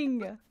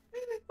ping.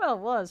 Well,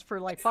 it was for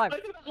like 5. I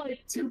did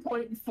like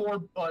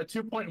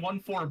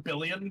 2.14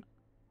 billion.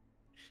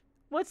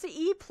 What's the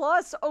E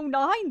plus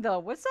 09 though?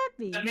 What's that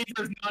mean? That means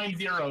there's 9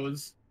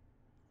 zeros.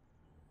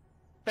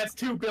 That's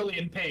 2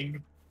 billion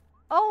ping.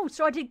 Oh,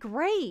 so I did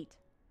great.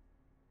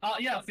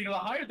 Yeah, so the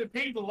higher the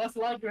ping, the less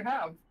lag you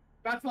have.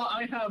 That's why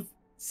I have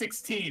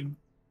 16.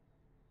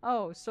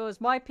 Oh, so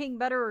is my ping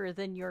better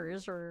than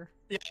yours, or?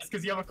 Yes,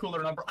 because you have a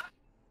cooler number.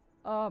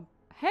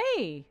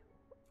 Hey!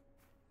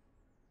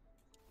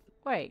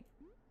 Wait.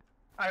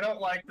 I don't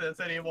like this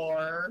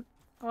anymore.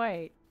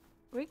 Wait.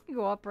 We can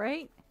go up,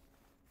 right?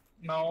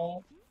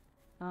 No.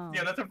 Oh.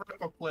 Yeah, that's a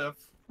vertical cliff.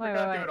 Wait, We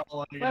gotta wait, do it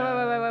all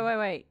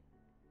wait.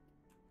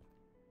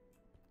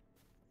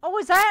 Oh,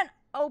 is that an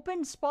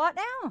open spot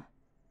now?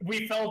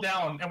 We fell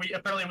down, and we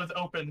apparently it was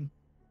open.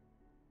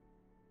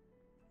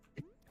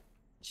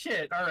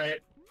 Shit, alright.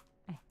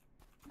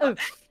 Oh.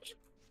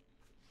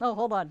 Oh,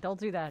 hold on. Don't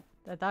do that.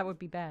 That would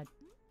be bad.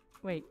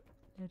 Wait.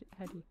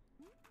 How do you...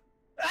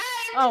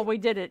 Oh, we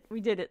did it. We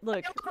did it.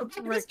 Look.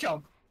 We're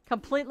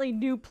completely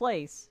new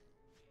place.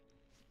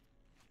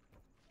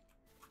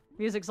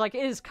 Music's like,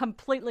 it is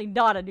completely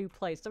not a new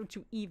place. Don't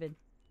you even.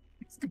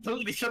 It's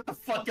completely shut the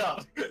fuck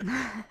up.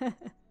 I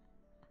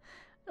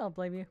don't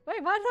blame you.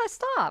 Wait, why did I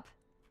stop?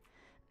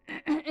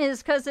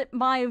 Is because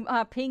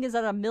my ping is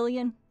at 1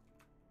 million.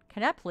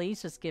 Can I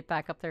please just get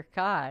back up there?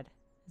 God.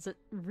 Is it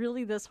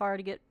really this hard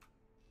to get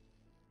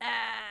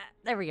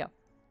There we go.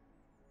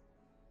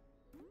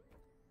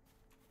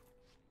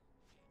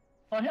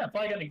 Oh yeah,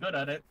 probably getting good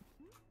at it.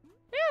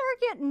 Yeah, we're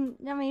getting...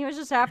 I mean, it was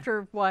just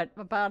after, what,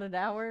 about an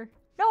hour?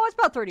 No, it's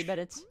about 30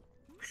 minutes.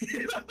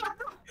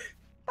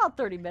 About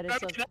 30 minutes.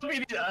 That would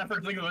be the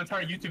effort to the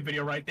entire YouTube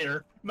video right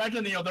there.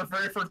 Imagine, you know, their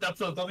very first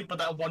episode, nothing but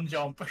that one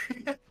jump.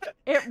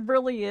 It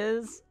really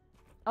is.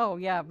 Oh,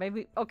 yeah,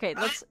 maybe... Okay,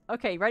 let's...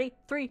 Okay, ready?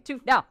 3,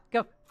 2, now,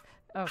 go.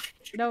 Oh,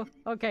 no.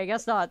 Okay,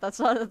 guess not. That's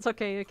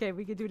okay. Okay,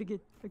 we can do it again.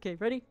 Okay,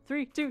 ready?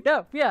 3, 2,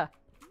 no. Yeah.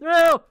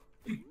 No!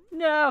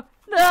 No!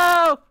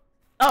 No!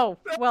 Oh,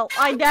 well,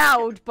 I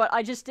nowed, but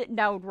I just didn't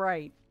nowed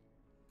right.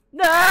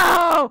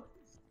 No!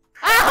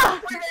 Ah!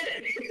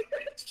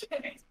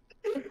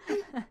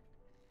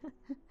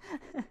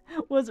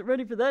 Wasn't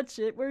ready for that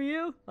shit, were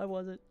you? I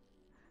wasn't.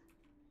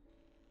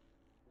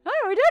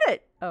 Oh, we did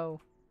it! Oh.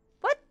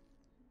 What?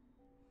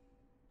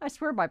 I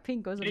swear my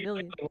ping goes a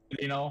million.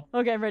 You know.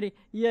 Okay, I'm ready.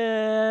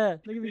 Yeah!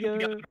 Look at me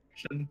go.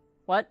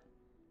 What?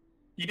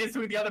 You did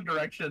swing the other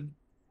direction.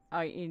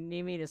 Oh, you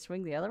need me to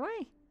swing the other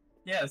way?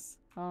 Yes.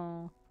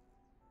 Oh.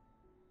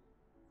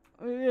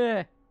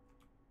 Yeah.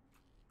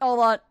 Hold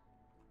on.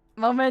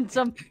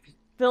 Momentum.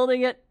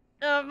 Building it.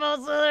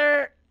 Almost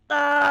there.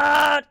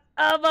 Ah!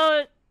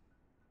 Almost.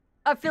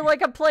 I feel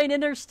like I'm playing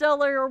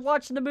Interstellar or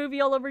watching the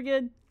movie all over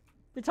again.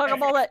 They talk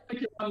about that.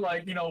 I'm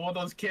like, you know, one of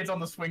those kids on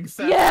the swing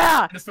set.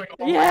 Yeah! Swing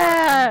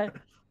Yeah!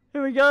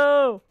 Here we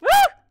go. Woo!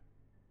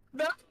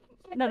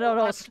 No,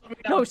 No,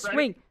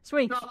 swing.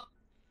 Swing.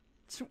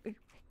 Swing.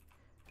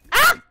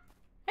 Ah!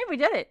 Hey, we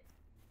did it.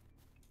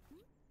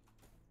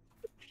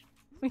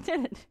 We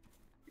did it.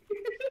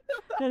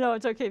 No,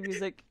 it's okay,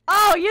 music.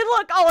 Oh, you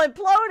look all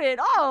imploded.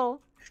 Oh.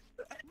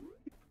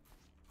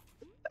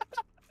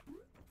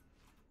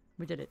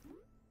 We did it.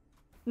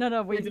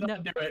 No, we did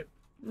not do it.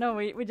 No,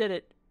 we did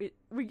it.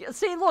 We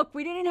see, look,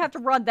 we didn't have to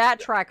run that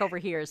track over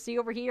here. See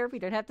over here? We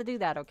didn't have to do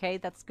that, okay?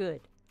 That's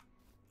good.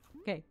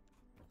 Okay.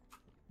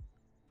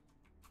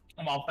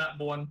 I'm all fat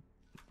boy.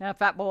 Yeah,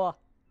 fat boy.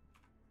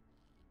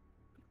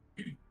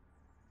 Did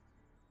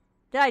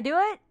I do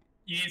it?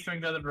 You need to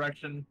swing the other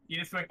direction. You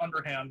need to swing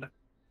underhand.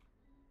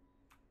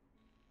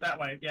 That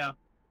way, yeah.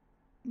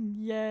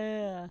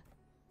 Yeah.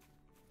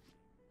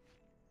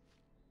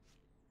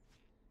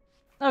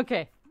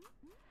 Okay.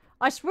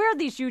 I swear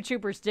these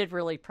YouTubers did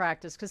really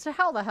practice, because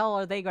how the hell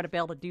are they going to be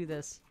able to do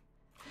this?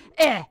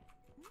 Yeah.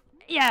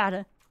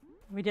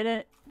 We did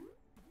it.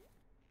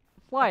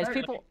 Why?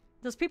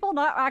 Does people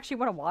not actually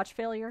want to watch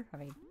failure? I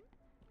mean,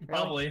 really?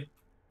 Probably.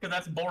 Because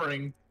that's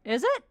boring.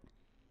 Is it?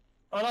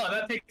 Oh no,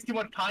 that takes too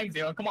much time,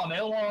 Zero. Come on, they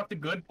don't want the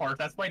good part.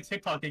 That's why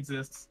TikTok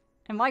exists.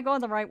 Am I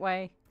going the right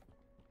way?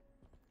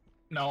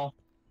 No.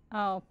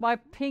 Oh, my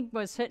ping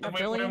was hitting a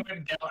billion.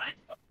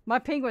 My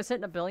ping was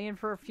hitting a billion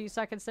for a few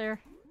seconds there.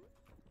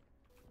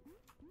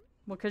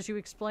 Well, because you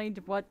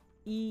explained what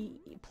E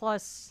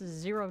plus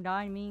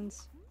 09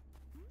 means.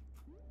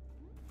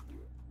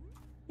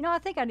 You know, I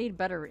think I need a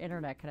better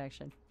internet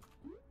connection.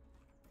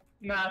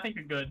 Nah, I think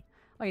you're good.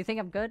 Oh, you think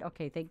I'm good?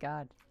 Okay, thank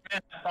God. Yeah,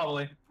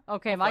 probably.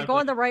 Okay, am I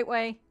going the right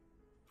way?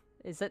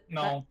 Is it?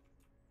 No.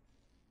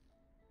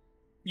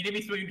 You need to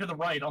be swinging to the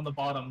right on the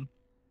bottom.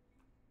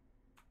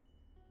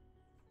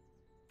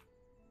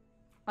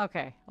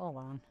 Okay, hold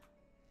on.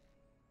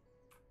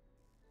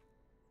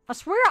 I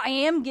swear I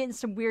am getting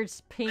some weird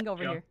ping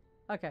over here.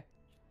 Okay.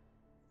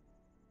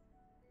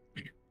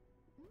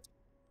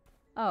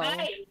 Oh,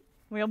 hey!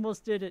 We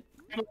almost did it.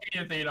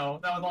 You know,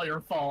 that was all your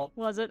fault.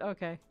 Was it?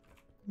 Okay.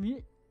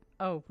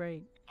 Oh,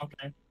 right.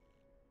 Okay.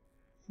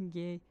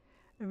 Okay.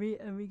 Are we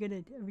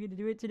gonna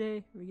do it today?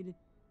 Are we gonna?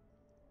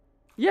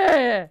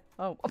 Yeah!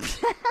 Oh.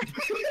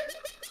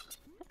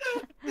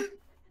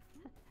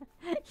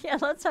 Yeah,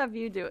 let's have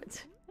you do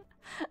it.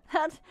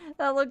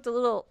 That looked a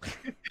little...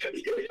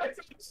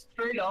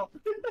 Straight up.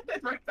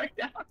 Right back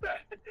down.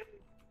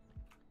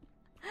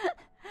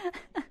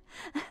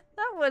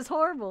 That was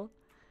horrible.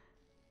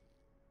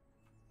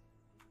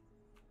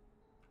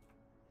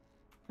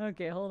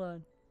 Okay, hold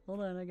on.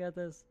 Hold on, I got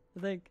this. I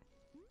think.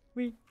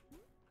 Please,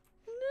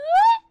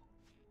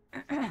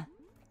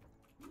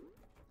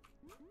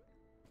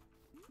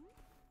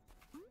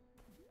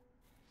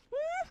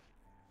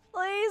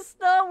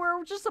 no,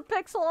 we're just a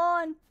pixel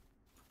on.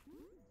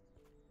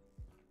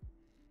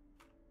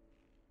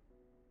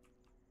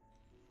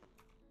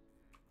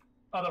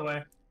 Other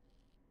way.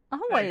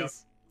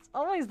 Always. It's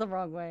always the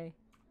wrong way.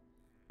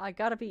 I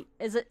gotta be...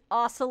 Is it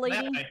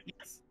oscillating?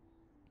 Yes.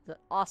 Is it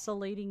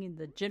oscillating in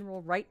the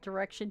general right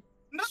direction?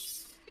 No!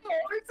 It's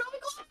so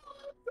close!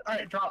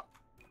 Alright, drop.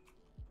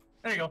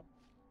 There you go.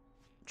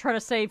 Try to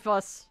save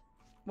us.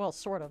 Well,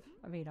 sort of.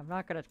 I mean, I'm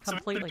not gonna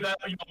completely... So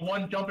we do that,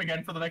 one jump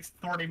again for the next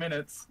 30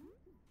 minutes.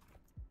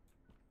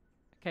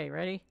 Okay,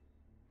 ready?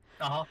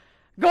 Uh-huh.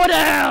 Go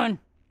down!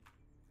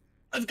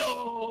 Let's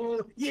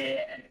go!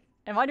 Yeah!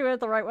 Am I doing it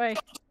the right way?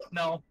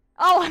 No.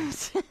 Oh, I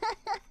was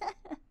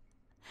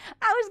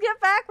getting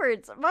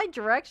backwards. My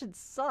directions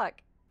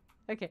suck.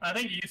 Okay. I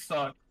think you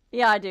suck.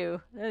 Yeah, I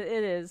do.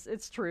 It is.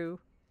 It's true.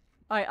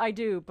 I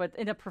do, but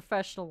in a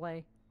professional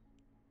way.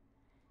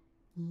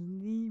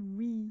 Wee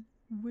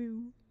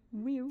woo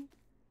woo.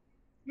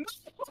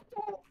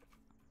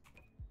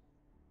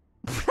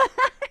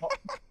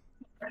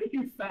 Are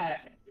you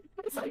fat?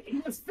 It's like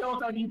you just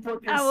felt how you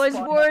put this. I was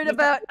worried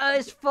about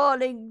us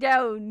falling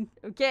down.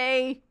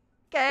 Okay?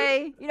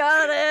 Okay? You know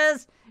how it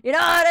is? You know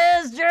how it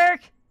is,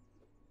 jerk?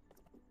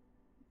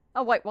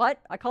 Oh, wait, what?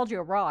 I called you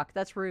a rock.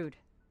 That's rude.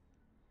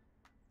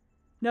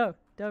 No,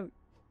 don't.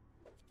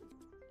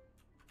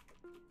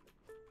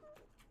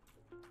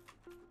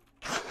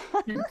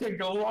 You can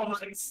go on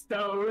like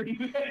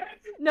stone.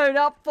 No,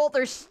 not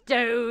Folder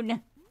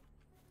Stone.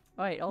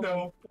 Wait, hold on.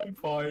 No, I'm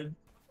fine.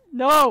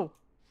 No!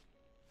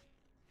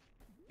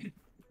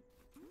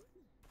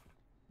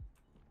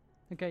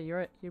 Okay,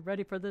 you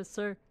ready for this,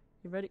 sir?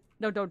 You ready?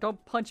 No,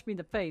 don't punch me in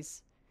the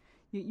face.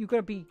 You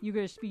gonna be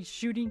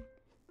shooting?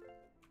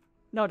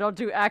 No, don't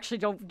do. Actually,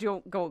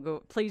 don't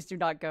go. Please do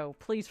not go.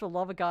 Please, for the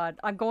love of God,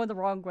 I'm going the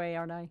wrong way,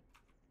 aren't I?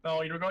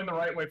 No, you were going the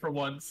right way for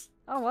once.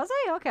 Oh, was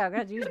I? Okay, I'm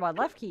gonna use my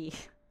left key.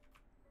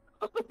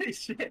 Holy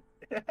shit!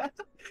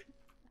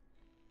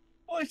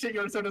 Holy shit,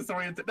 you're so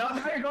disoriented. No,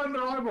 now you're going the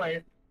wrong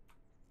way.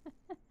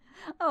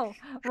 Oh,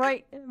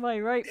 right, my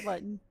right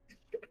button.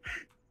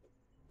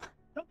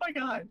 Oh my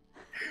god.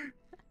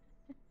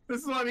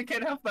 This is why we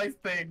can't have nice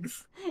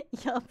things.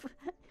 Yup.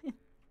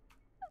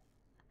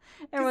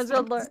 Everyone's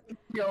gonna learn.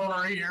 Go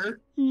over here.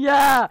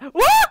 Yeah!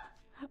 Woo!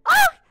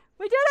 Oh!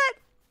 We did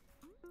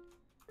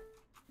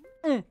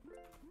it!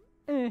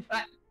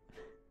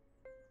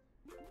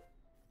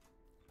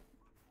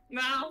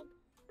 No!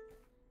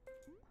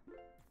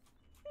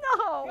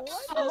 No!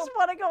 I just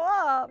want to go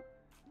up!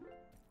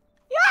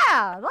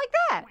 Yeah! Like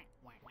that!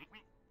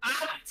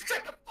 Ah!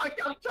 Shut the fuck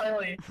up,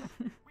 Charlie!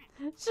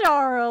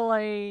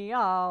 Charlie!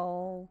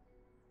 Oh.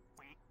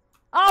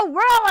 Oh,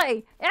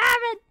 really?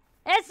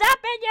 It's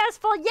not been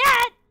useful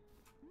yet!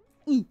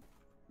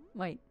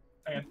 Wait.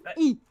 Okay.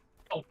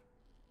 Oh.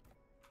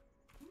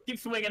 Keep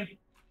swinging.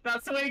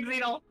 Not swing,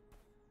 Xenol!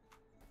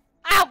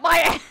 Out my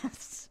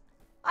ass!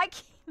 I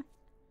keep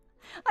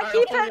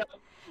it.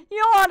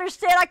 You don't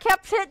understand. I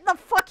kept hitting the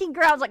fucking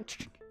ground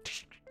like.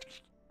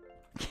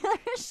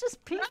 There's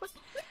just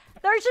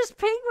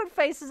penguin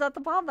faces at the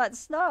bottom of that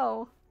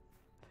snow.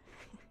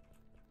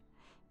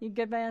 You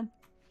good, man?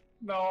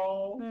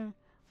 No.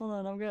 Hold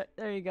on, I'm good.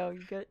 There you go.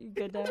 You good? You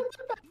good now?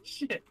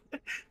 Shit.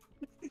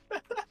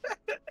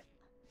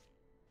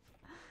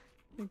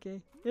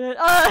 Okay. No!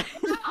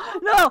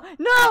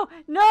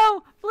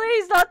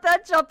 Please, not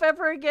that jump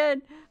ever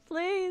again.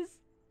 Please.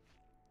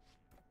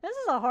 This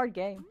is a hard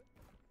game.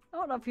 I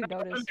don't know if you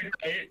noticed.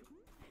 It's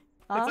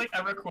Huh? like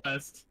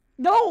EverQuest.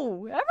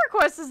 No!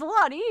 EverQuest is a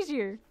lot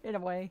easier, in a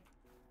way.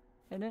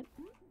 Isn't it?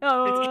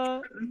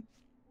 Oh.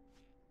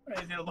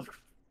 I need to look.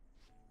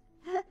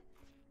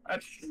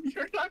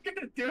 You're not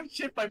gonna do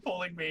shit by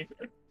pulling me.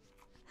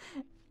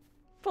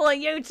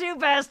 Pulling you too,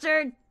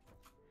 bastard!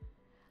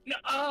 No.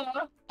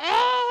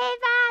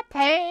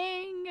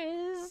 Everything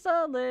is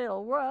a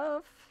little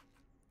rough.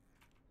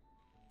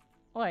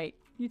 Wait,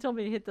 you told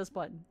me to hit this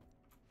button.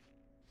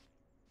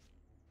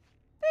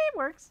 It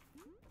works.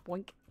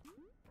 Boink.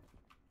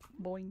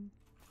 Boing.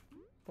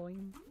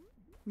 Boing.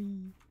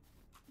 Wee.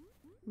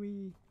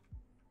 Wee.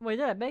 Wait,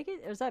 did I make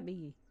it? Or was that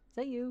me? Is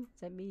that you?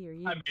 Is that me or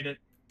you? I made it.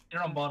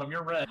 You're on bottom.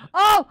 You're red.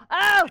 Oh!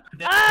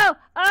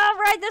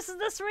 Right, this is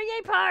the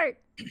swinging part!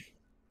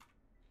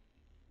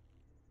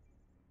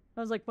 I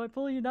was like, why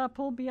pull you not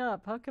pull me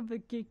up? How come the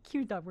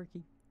Q not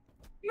working?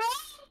 No!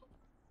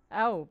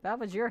 Oh, that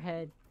was your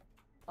head.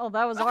 Oh,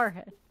 that was our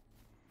head.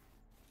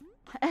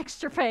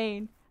 Extra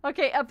pain.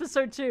 Okay,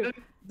 episode 2.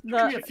 There's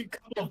gonna be a few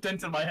couple of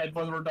dents in my head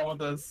when we're done with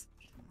this.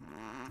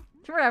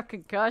 We're gonna have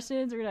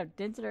concussions, we're gonna have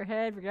dents in our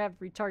head, we're gonna have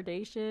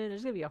retardation.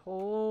 There's gonna be a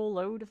whole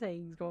load of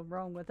things going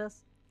wrong with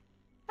us.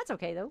 That's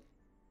okay, though.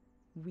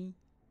 We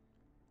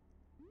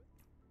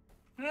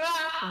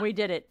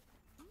did it.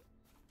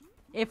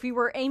 If we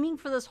were aiming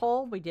for this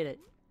hole, we did it.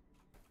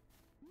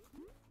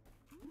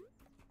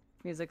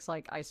 Music's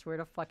like, I swear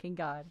to fucking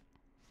God.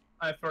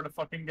 I swear to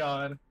fucking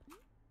God.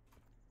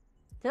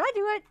 Did I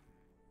do it?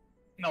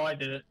 No, I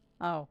did it.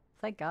 Oh,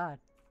 thank God.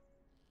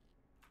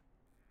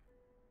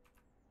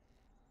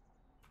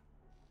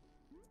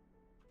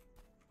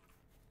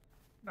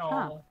 No.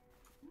 Huh.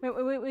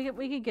 Wait,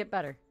 we can get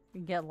better. We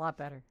can get a lot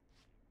better.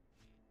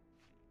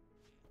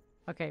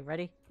 Okay,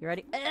 ready? You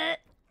ready?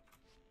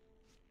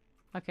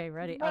 Okay,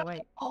 ready. Oh,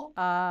 wait.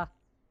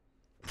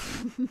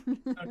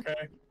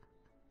 Okay.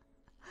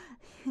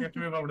 You have to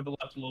move over to the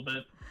left a little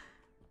bit.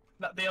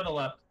 Not the other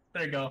left.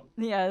 There you go.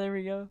 Yeah, there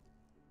we go.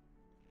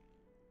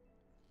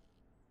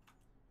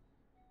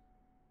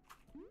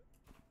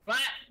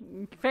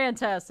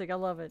 Fantastic. I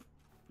love it.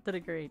 Did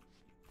it great.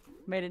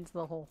 Made it into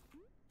the hole.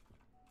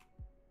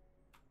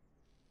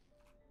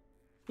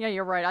 Yeah,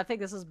 you're right. I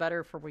think this is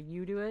better for when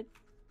you do it,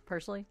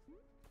 personally.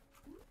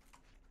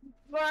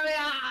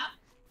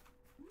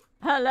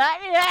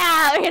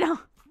 Yeah, you know.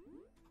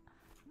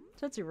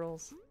 Tootsie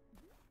Rolls.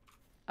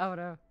 Oh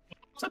no.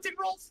 Tootsie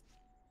Rolls?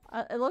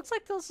 It looks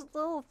like those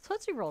little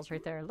Tootsie Rolls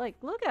right there. Like,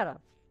 look at them.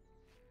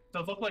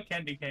 Those look like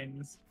candy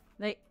canes.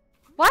 They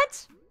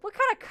What? What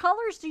kind of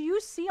colors do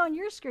you see on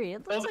your screen?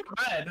 It looks Those like are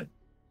red.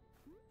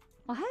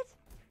 what?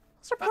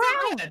 Those are Those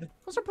brown. red.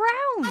 Those are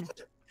brown.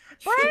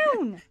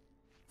 Brown.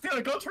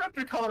 Taylor, go turn up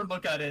your color and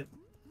look at it.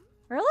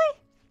 Really?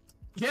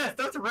 Yes,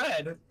 that's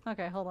red.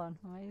 Okay, hold on.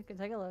 You can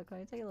take a look.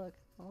 Take a look.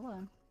 Hold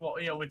on. Well,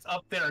 you know, it's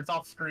up there. It's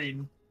off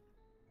screen.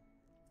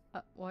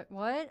 What?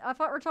 I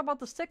thought we were talking about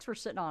the sticks we're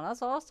sitting on.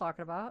 That's all I was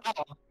talking about.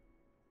 Oh.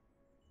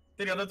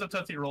 There you go, those are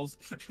Tootsie Rolls.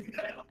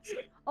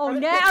 Oh,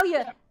 now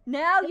you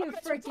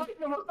freaking.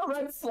 A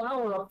red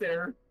flower up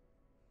there.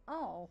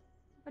 Oh,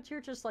 but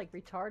you're just like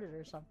retarded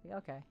or something.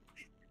 Okay.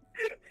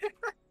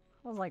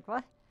 I was like,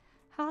 what?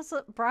 How's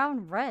it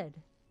brown red?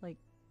 Like,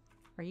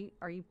 are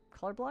you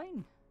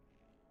colorblind?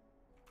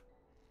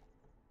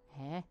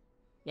 Huh?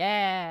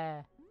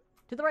 Yeah.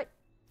 To the right.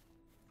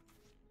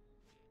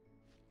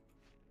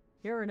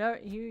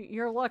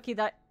 You're lucky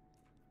that.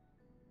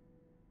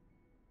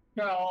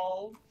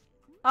 No.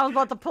 I was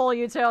about to pull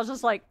you too. I was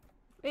just like,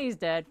 he's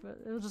dead.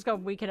 We'll just go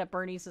weaken at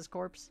Bernice's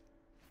corpse.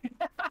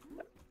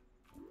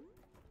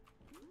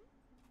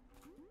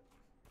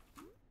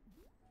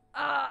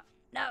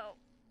 No.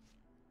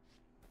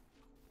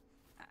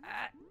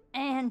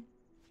 And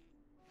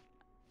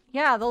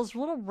yeah, those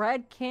little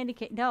red candy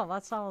cane. No,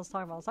 that's not what I was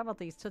talking about. I was talking about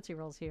these Tootsie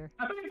Rolls here.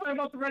 I think you're talking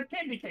about the red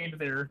candy cane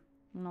there.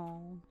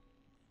 No.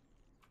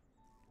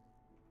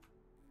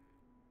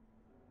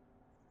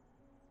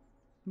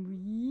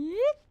 Yippee.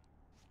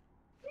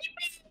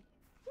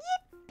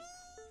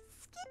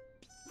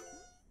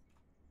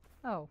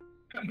 Oh.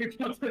 We're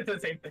supposed to do the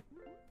same thing.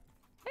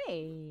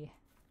 Hey.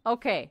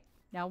 Okay.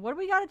 Now, what do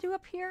we gotta do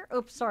up here?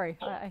 Oops, sorry.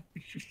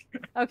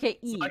 Okay,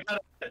 E. So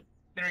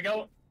there we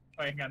go.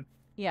 Oh, hang on.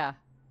 Yeah.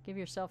 Give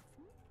yourself...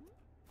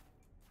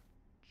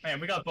 Man,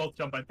 we got both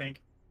jump, I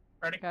think.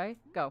 Ready? Okay,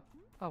 go.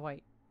 Oh,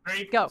 wait.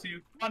 3, Go.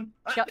 2, 1.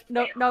 Go.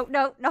 No.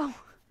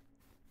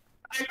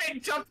 I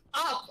made jump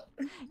up!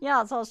 Yeah,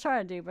 that's what I was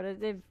trying to do, but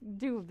they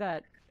do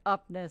that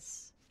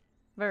upness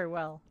very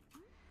well.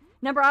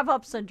 Remember, I have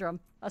up syndrome.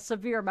 A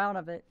severe amount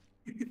of it.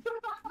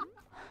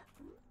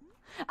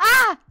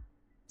 Ah!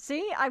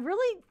 See, I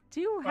really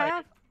do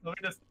have... Right.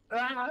 Let me just...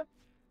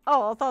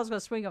 Oh, I thought I was going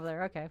to swing over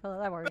there. Okay, well,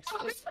 that works.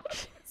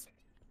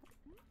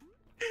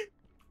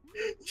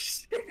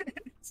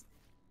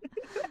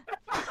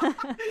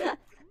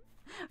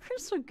 We're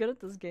so good at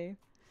this game.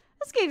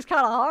 This game's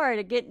kind of hard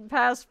at getting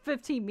past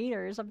 15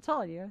 meters, I'm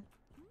telling you.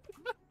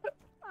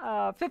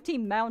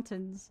 15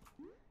 mountains.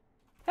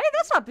 Hey,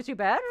 that's not too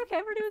bad.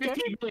 Okay, we're doing good.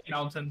 15 million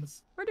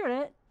mountains. We're doing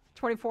it.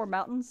 24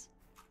 mountains.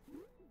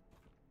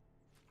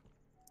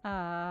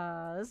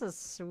 This is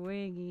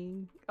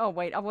swinging. Oh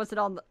wait, I wasn't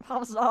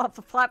off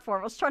the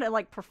platform. I was trying to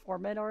like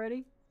perform it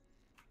already.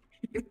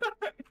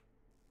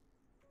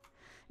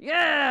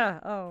 Yeah.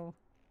 Oh.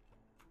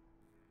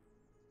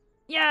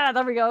 Yeah.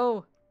 There we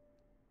go.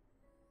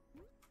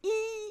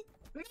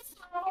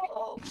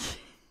 No.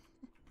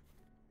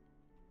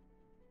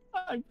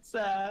 I'm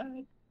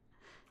sad.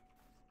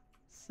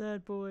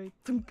 Sad boy.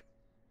 Thunk.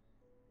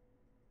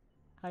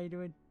 How you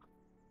doing?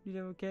 You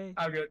doing okay?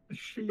 I'm good.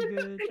 Are you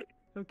good?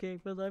 Okay,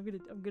 well I'm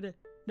gonna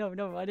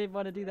no, I didn't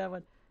want to do that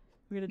one.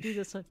 I'm gonna do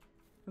this one.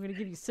 I'm gonna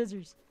give you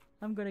scissors.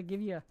 I'm gonna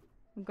give you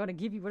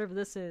whatever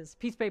this is.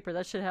 Piece of paper,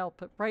 that should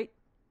help, right?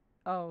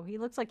 Oh, he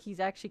looks like he's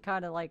actually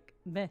kind of like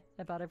meh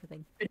about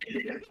everything.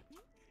 It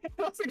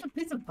looks like a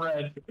piece of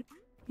bread.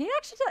 He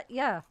actually does,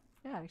 yeah,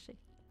 actually.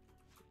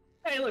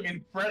 Hey, look,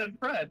 it's bread and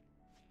bread.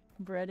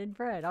 Bread and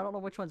bread. I don't know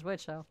which one's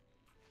which though.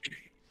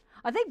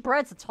 I think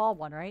bread's the tall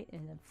one, right?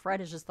 And then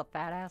Fred is just the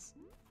fat ass.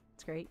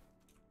 It's great.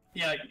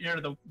 Yeah, you're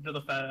the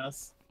fat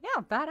ass.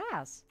 Yeah,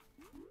 badass.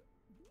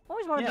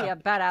 Always want to be Yeah. a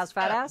badass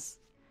fat ass.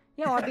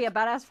 You don't want to be a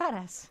badass fat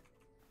ass.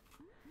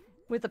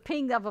 With the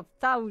ping of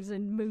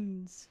 1,000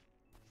 moons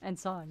and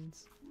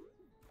suns.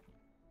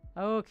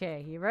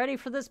 Okay, you ready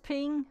for this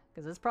ping?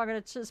 Because it's probably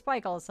going to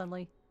spike all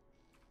suddenly.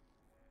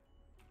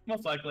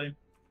 Most likely.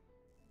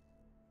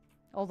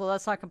 Although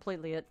that's not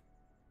completely it.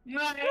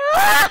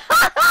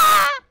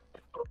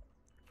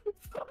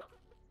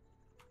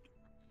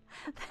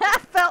 That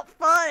felt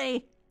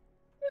funny.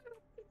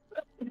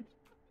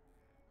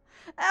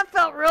 That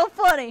felt real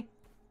funny.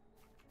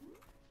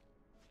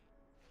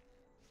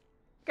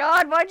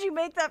 God, why'd you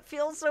make that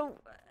feel so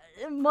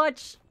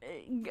much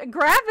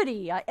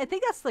gravity? I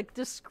think that's the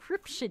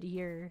description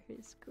here.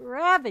 Is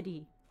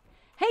gravity.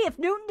 Hey, if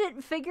Newton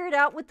didn't figure it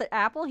out with the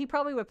apple, he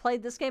probably would have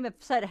played this game and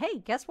said, hey,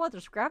 guess what?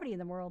 There's gravity in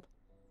the world.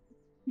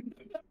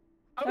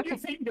 How would you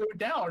think go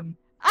down?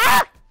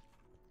 Ah!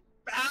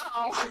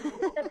 Ow!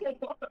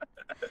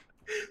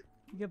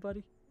 You good,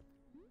 buddy?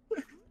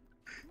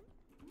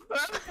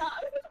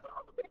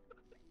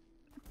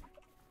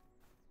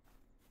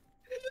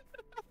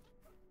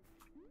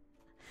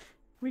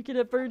 Weekend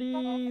at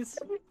Bernie's.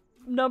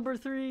 Number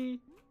 3.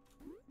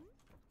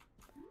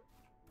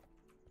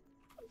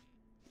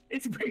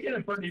 It's Weekend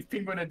at Bernie's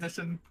Penguin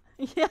Edition.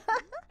 Yeah.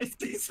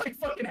 It's like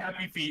fucking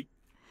Happy Feet.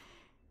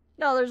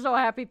 No, there's no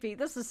happy feet.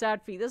 This is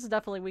sad feet. This is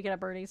definitely Weekend at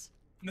Bernie's.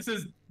 This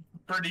is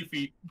Birdie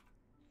Feet.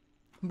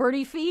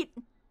 Birdie feet?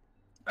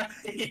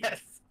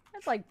 Yes.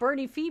 That's like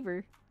Bernie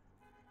fever.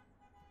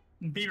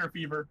 Beaver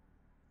fever.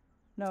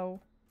 No.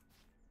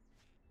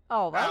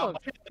 Oh, that Ow.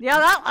 looked... Yeah,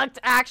 that looked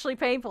actually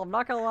painful, I'm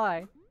not gonna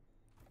lie.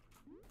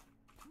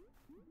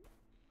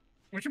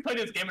 We should play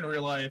this game in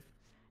real life.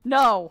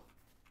 No.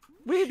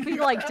 We'd be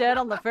like dead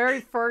on the very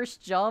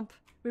first jump.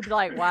 We'd be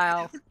like,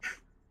 wow.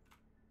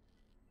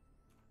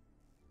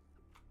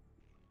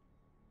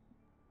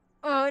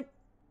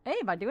 Hey,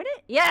 am I doing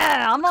it?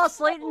 Yeah, I'm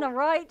oscillating in the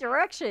right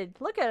direction.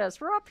 Look at us,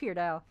 we're up here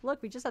now.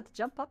 Look, we just have to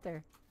jump up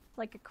there.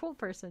 Like a cool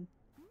person.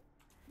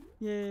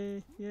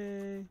 Yay,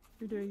 yay,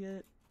 you're doing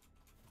it.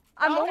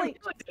 I'm only...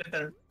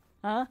 There.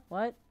 Huh?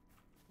 What?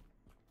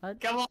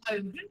 What? Come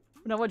on.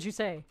 No, what'd you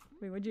say?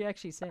 Wait, what'd you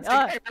actually say?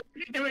 Hey,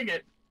 we're doing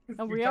it.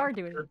 Oh, we are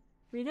doing it.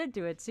 We did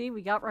do it. See,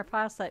 we got right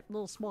past that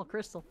little small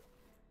crystal.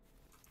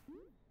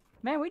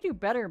 Man, we do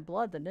better in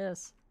blood than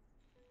this.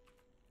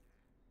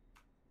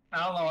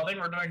 I don't know. I think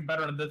we're doing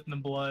better in this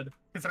than blood,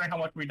 considering how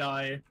much we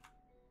die.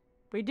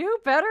 We do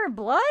better in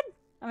blood?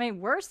 I mean,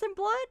 worse than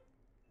blood?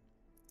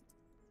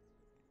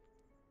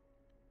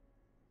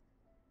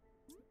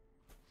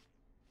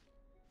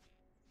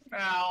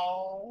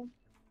 Ow.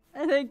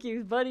 Thank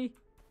you, buddy.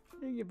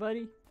 Thank you,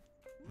 buddy.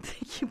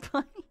 Thank you,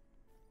 buddy.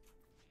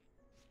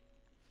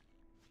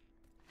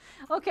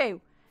 Okay.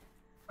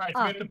 Alright,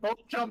 so we have to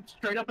both jump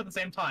straight up at the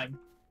same time.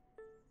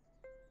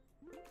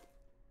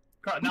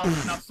 Now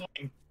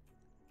swing.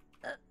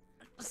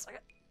 Just a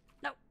second.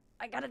 No,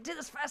 I gotta do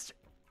this faster.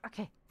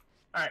 Okay.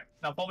 Alright,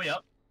 now pull me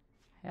up.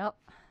 Yep.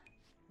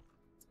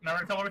 Now we're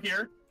gonna come over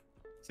here.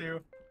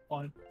 2,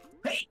 1.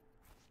 Hey!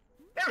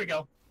 There we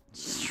go.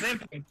 Same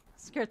thing.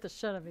 Scared the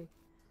shit out of me.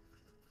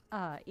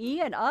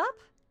 E and up?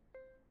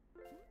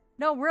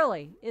 No,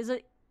 really. Is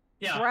it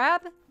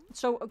grab?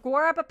 So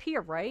grab up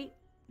here, right?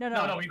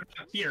 No, we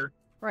grab here.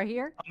 Right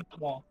here? On the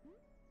wall.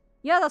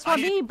 Yeah, that's what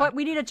I mean, but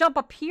we need to jump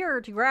up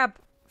here to grab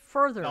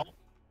further. No.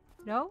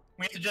 No?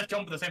 We have to just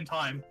jump at the same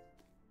time.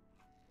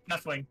 Now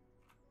swing.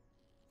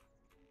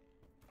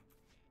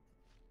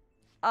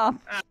 Ow.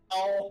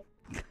 Ow.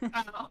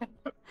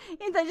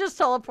 And they just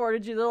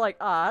teleported you. They're like,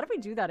 how do we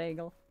do that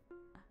angle?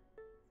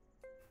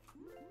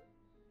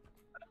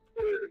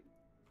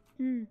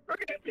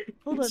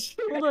 Hold on,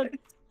 hold on,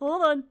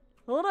 hold on,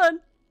 hold on.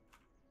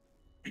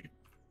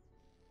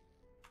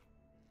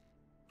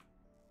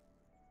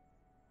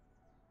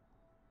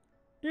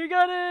 You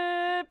got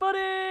it,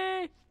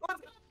 buddy!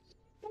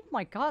 Oh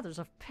my god, there's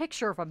a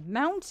picture of a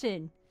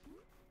mountain.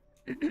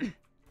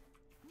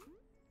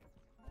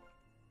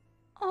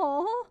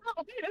 Oh,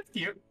 that's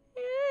cute.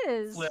 it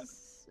is. Flip.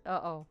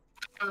 Uh-oh.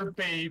 Her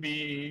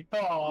baby.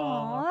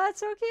 Oh, that's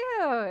so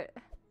cute.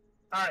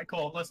 Alright,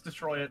 cool. Let's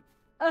destroy it.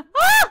 Not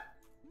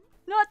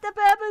the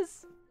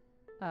babies.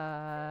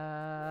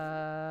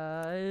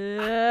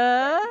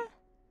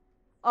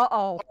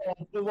 Uh-oh. Oh,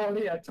 below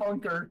me, a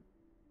tonker.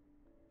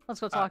 Let's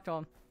go talk to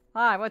him.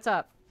 Hi, what's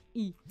up?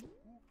 E.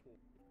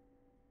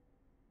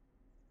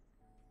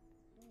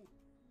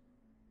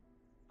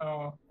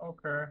 Oh,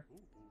 okay.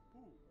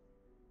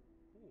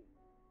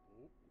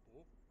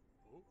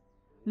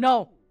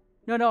 No.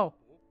 No, no.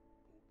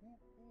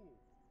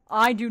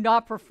 I do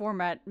not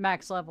perform at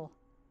max level.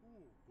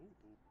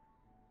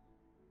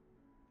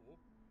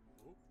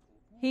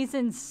 He's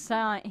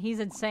insane. He's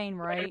insane,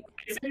 right?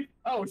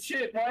 Oh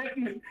shit! What?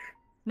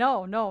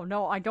 No, no,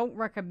 no. I don't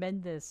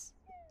recommend this.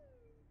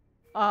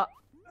 Let's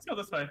go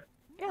this way.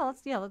 Yeah,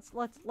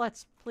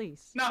 let's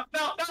please. No,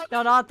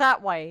 No, not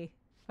that way.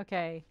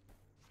 Okay.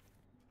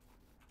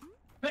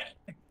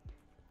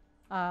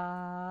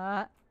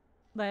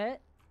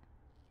 Let.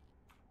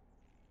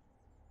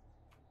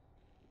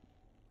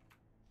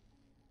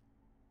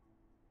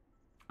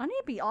 I need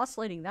to be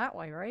oscillating that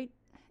way, right?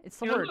 It's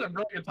the word. This is a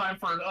really good time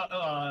for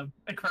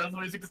incredible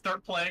music to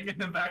start playing in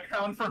the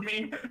background for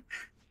me.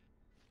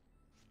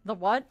 The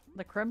what?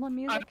 The Kremlin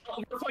music?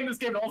 We're playing this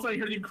game and also I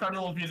hear the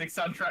incredible music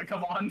soundtrack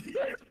come on.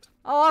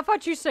 Oh, I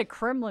thought you said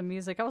Kremlin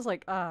music. I was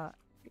like, I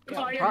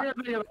hear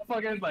the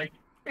fucking like.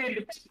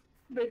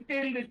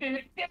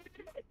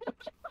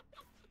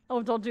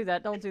 Oh, don't do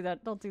that! Don't do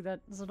that! Don't do that,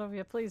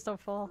 Zenobia! Please don't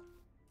fall.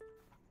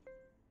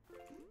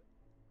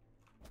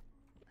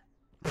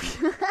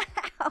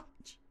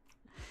 Ouch!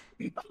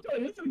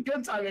 This is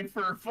good timing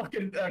for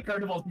fucking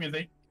Carnival's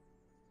music.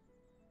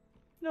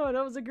 No,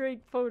 that was a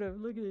great photo.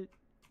 Look at it.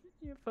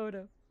 Your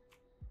photo.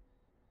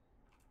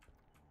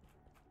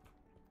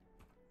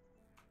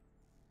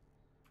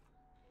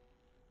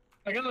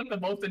 I got like the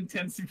most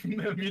intense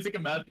music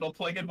imaginable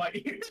playing in my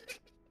ears.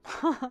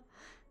 Am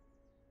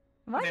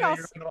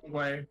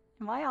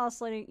I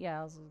oscillating?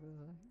 Yeah.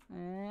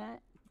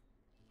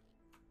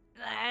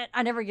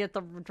 I never get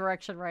the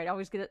direction right. I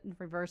always get it in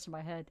reverse in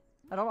my head.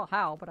 I don't know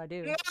how, but I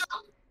do. Is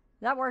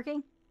that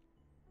working?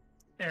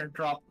 Here,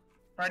 drop.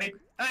 Ready?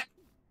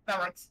 That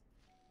works.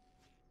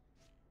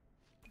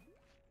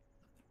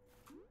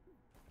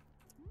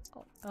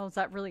 Oh, is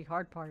that really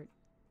hard part?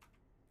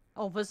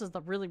 Oh, this is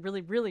the really,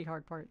 really, really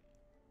hard part.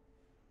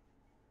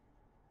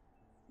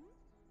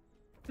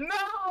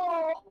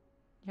 No!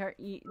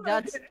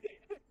 That's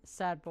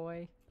sad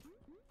boy.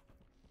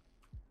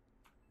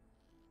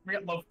 We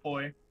got Loaf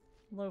Boy.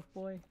 Loaf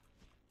Boy.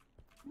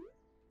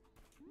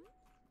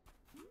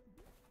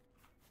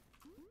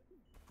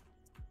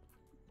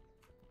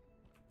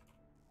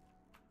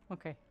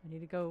 Okay, I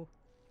need to go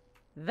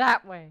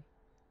that way.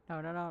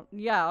 No, no, no.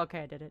 Yeah,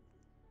 okay, I did it.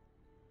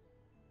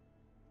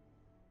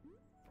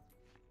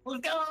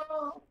 Let's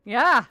go!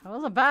 Yeah, it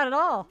wasn't bad at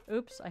all.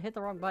 Oops, I hit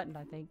the wrong button,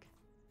 I think.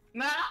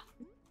 Nah!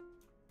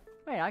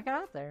 Wait, I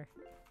got up there.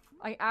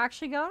 I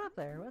actually got up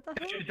there. What the I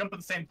hell? need to jump at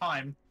the same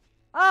time.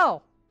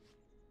 Oh!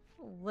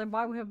 Well, then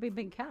why have we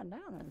been counting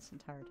down this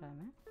entire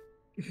time,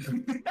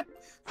 man?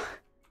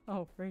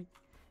 Oh, right.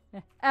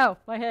 Yeah. Ow!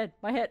 My head!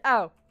 My head!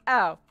 Ow!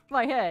 Ow!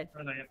 My head!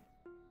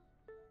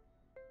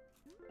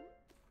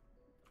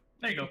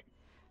 There you go.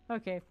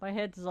 Okay, my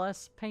head's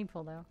less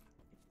painful now.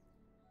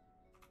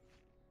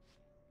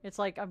 It's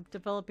like I'm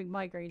developing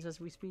migraines as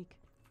we speak.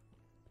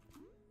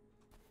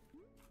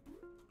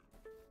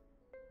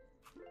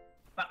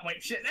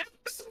 Wait, shit.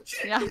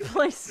 Shit. Yeah,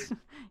 please.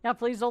 Yeah,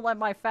 please don't let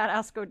my fat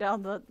ass go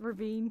down the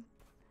ravine.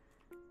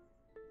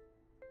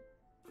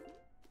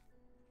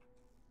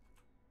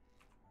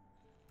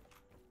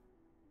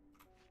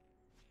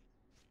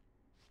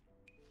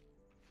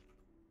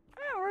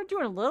 Yeah, we're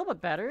doing a little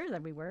bit better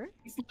than we were.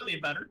 Slightly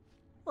better.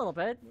 A little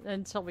bit,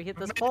 until we hit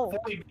this Made pole.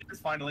 40 meters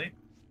finally.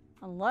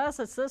 Unless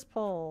it's this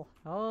pole.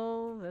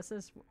 Oh, this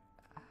is...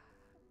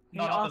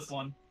 No, not this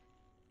one.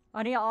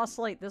 I need to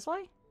oscillate this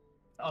way?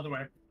 The other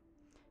way.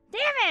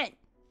 Damn it!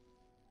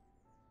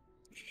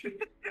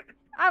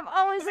 I'm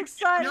always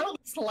excited. You're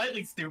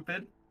slightly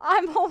stupid.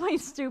 I'm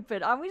always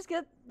stupid. I always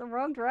get the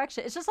wrong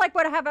direction. It's just like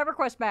when I have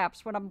EverQuest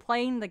maps when I'm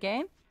playing the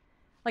game.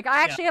 Like,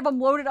 I actually have them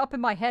loaded up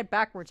in my head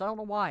backwards. I don't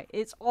know why.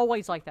 It's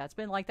always like that. It's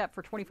been like that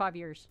for 25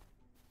 years.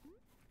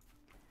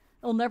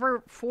 It'll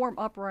never form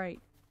upright.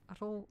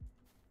 It'll...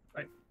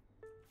 Right.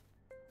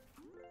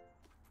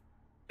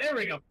 There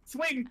we go.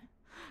 Swing!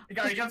 You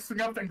gotta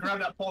swing up and grab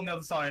that pole on the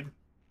other side.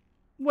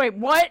 Wait,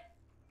 what?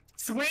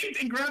 Swing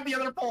and grab the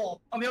other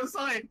pole on the other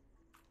side.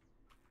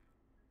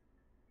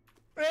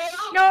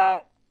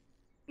 No!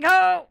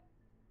 No!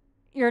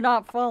 You're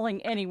not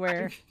falling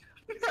anywhere.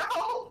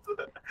 Help!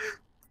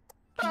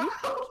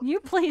 Help! Can you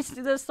please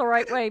do this the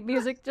right way?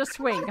 Music, just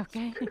swing,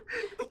 okay?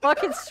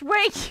 Fucking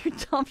swing, you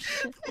dumb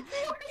shit.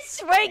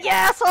 Swing, you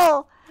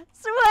asshole!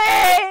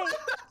 Swing!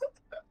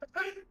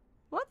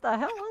 What the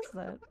hell was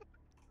that?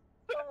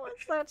 What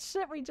was that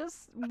shit we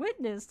just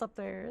witnessed up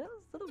there?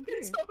 That was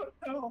a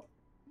little weird.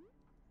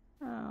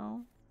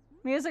 Oh.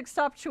 Music,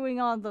 stop chewing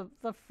on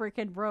the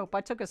freaking rope.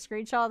 I took a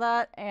screenshot of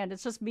that, and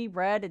it's just me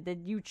red, and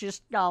then you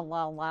just... Oh,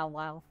 wow, wow,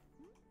 wow.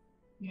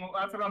 Well,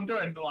 that's what I'm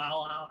doing.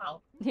 Wow, wow,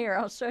 wow. Here,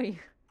 I'll show you.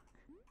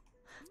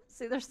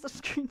 See, there's the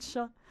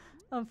screenshot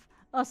of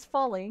us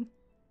falling.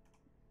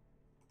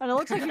 And it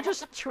looks like you're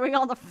just chewing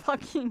on the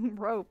fucking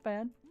rope,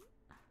 man.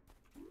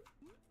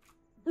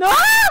 No!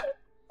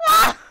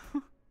 Ah!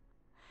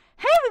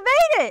 Hey, we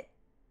made it!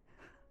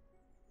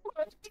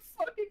 What the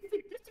fucking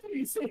did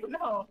you say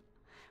no?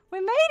 We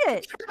made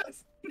it!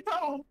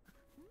 No!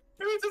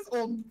 It was this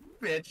old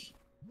bitch.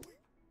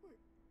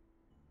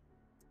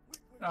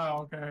 Oh,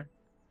 okay.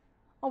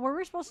 Oh, were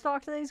we supposed to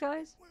talk to these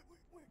guys?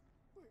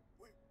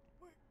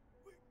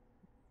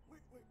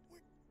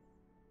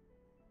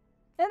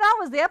 And that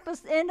was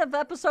the end of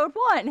episode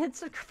 1.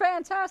 It's a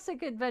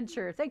fantastic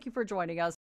adventure. Thank you for joining us.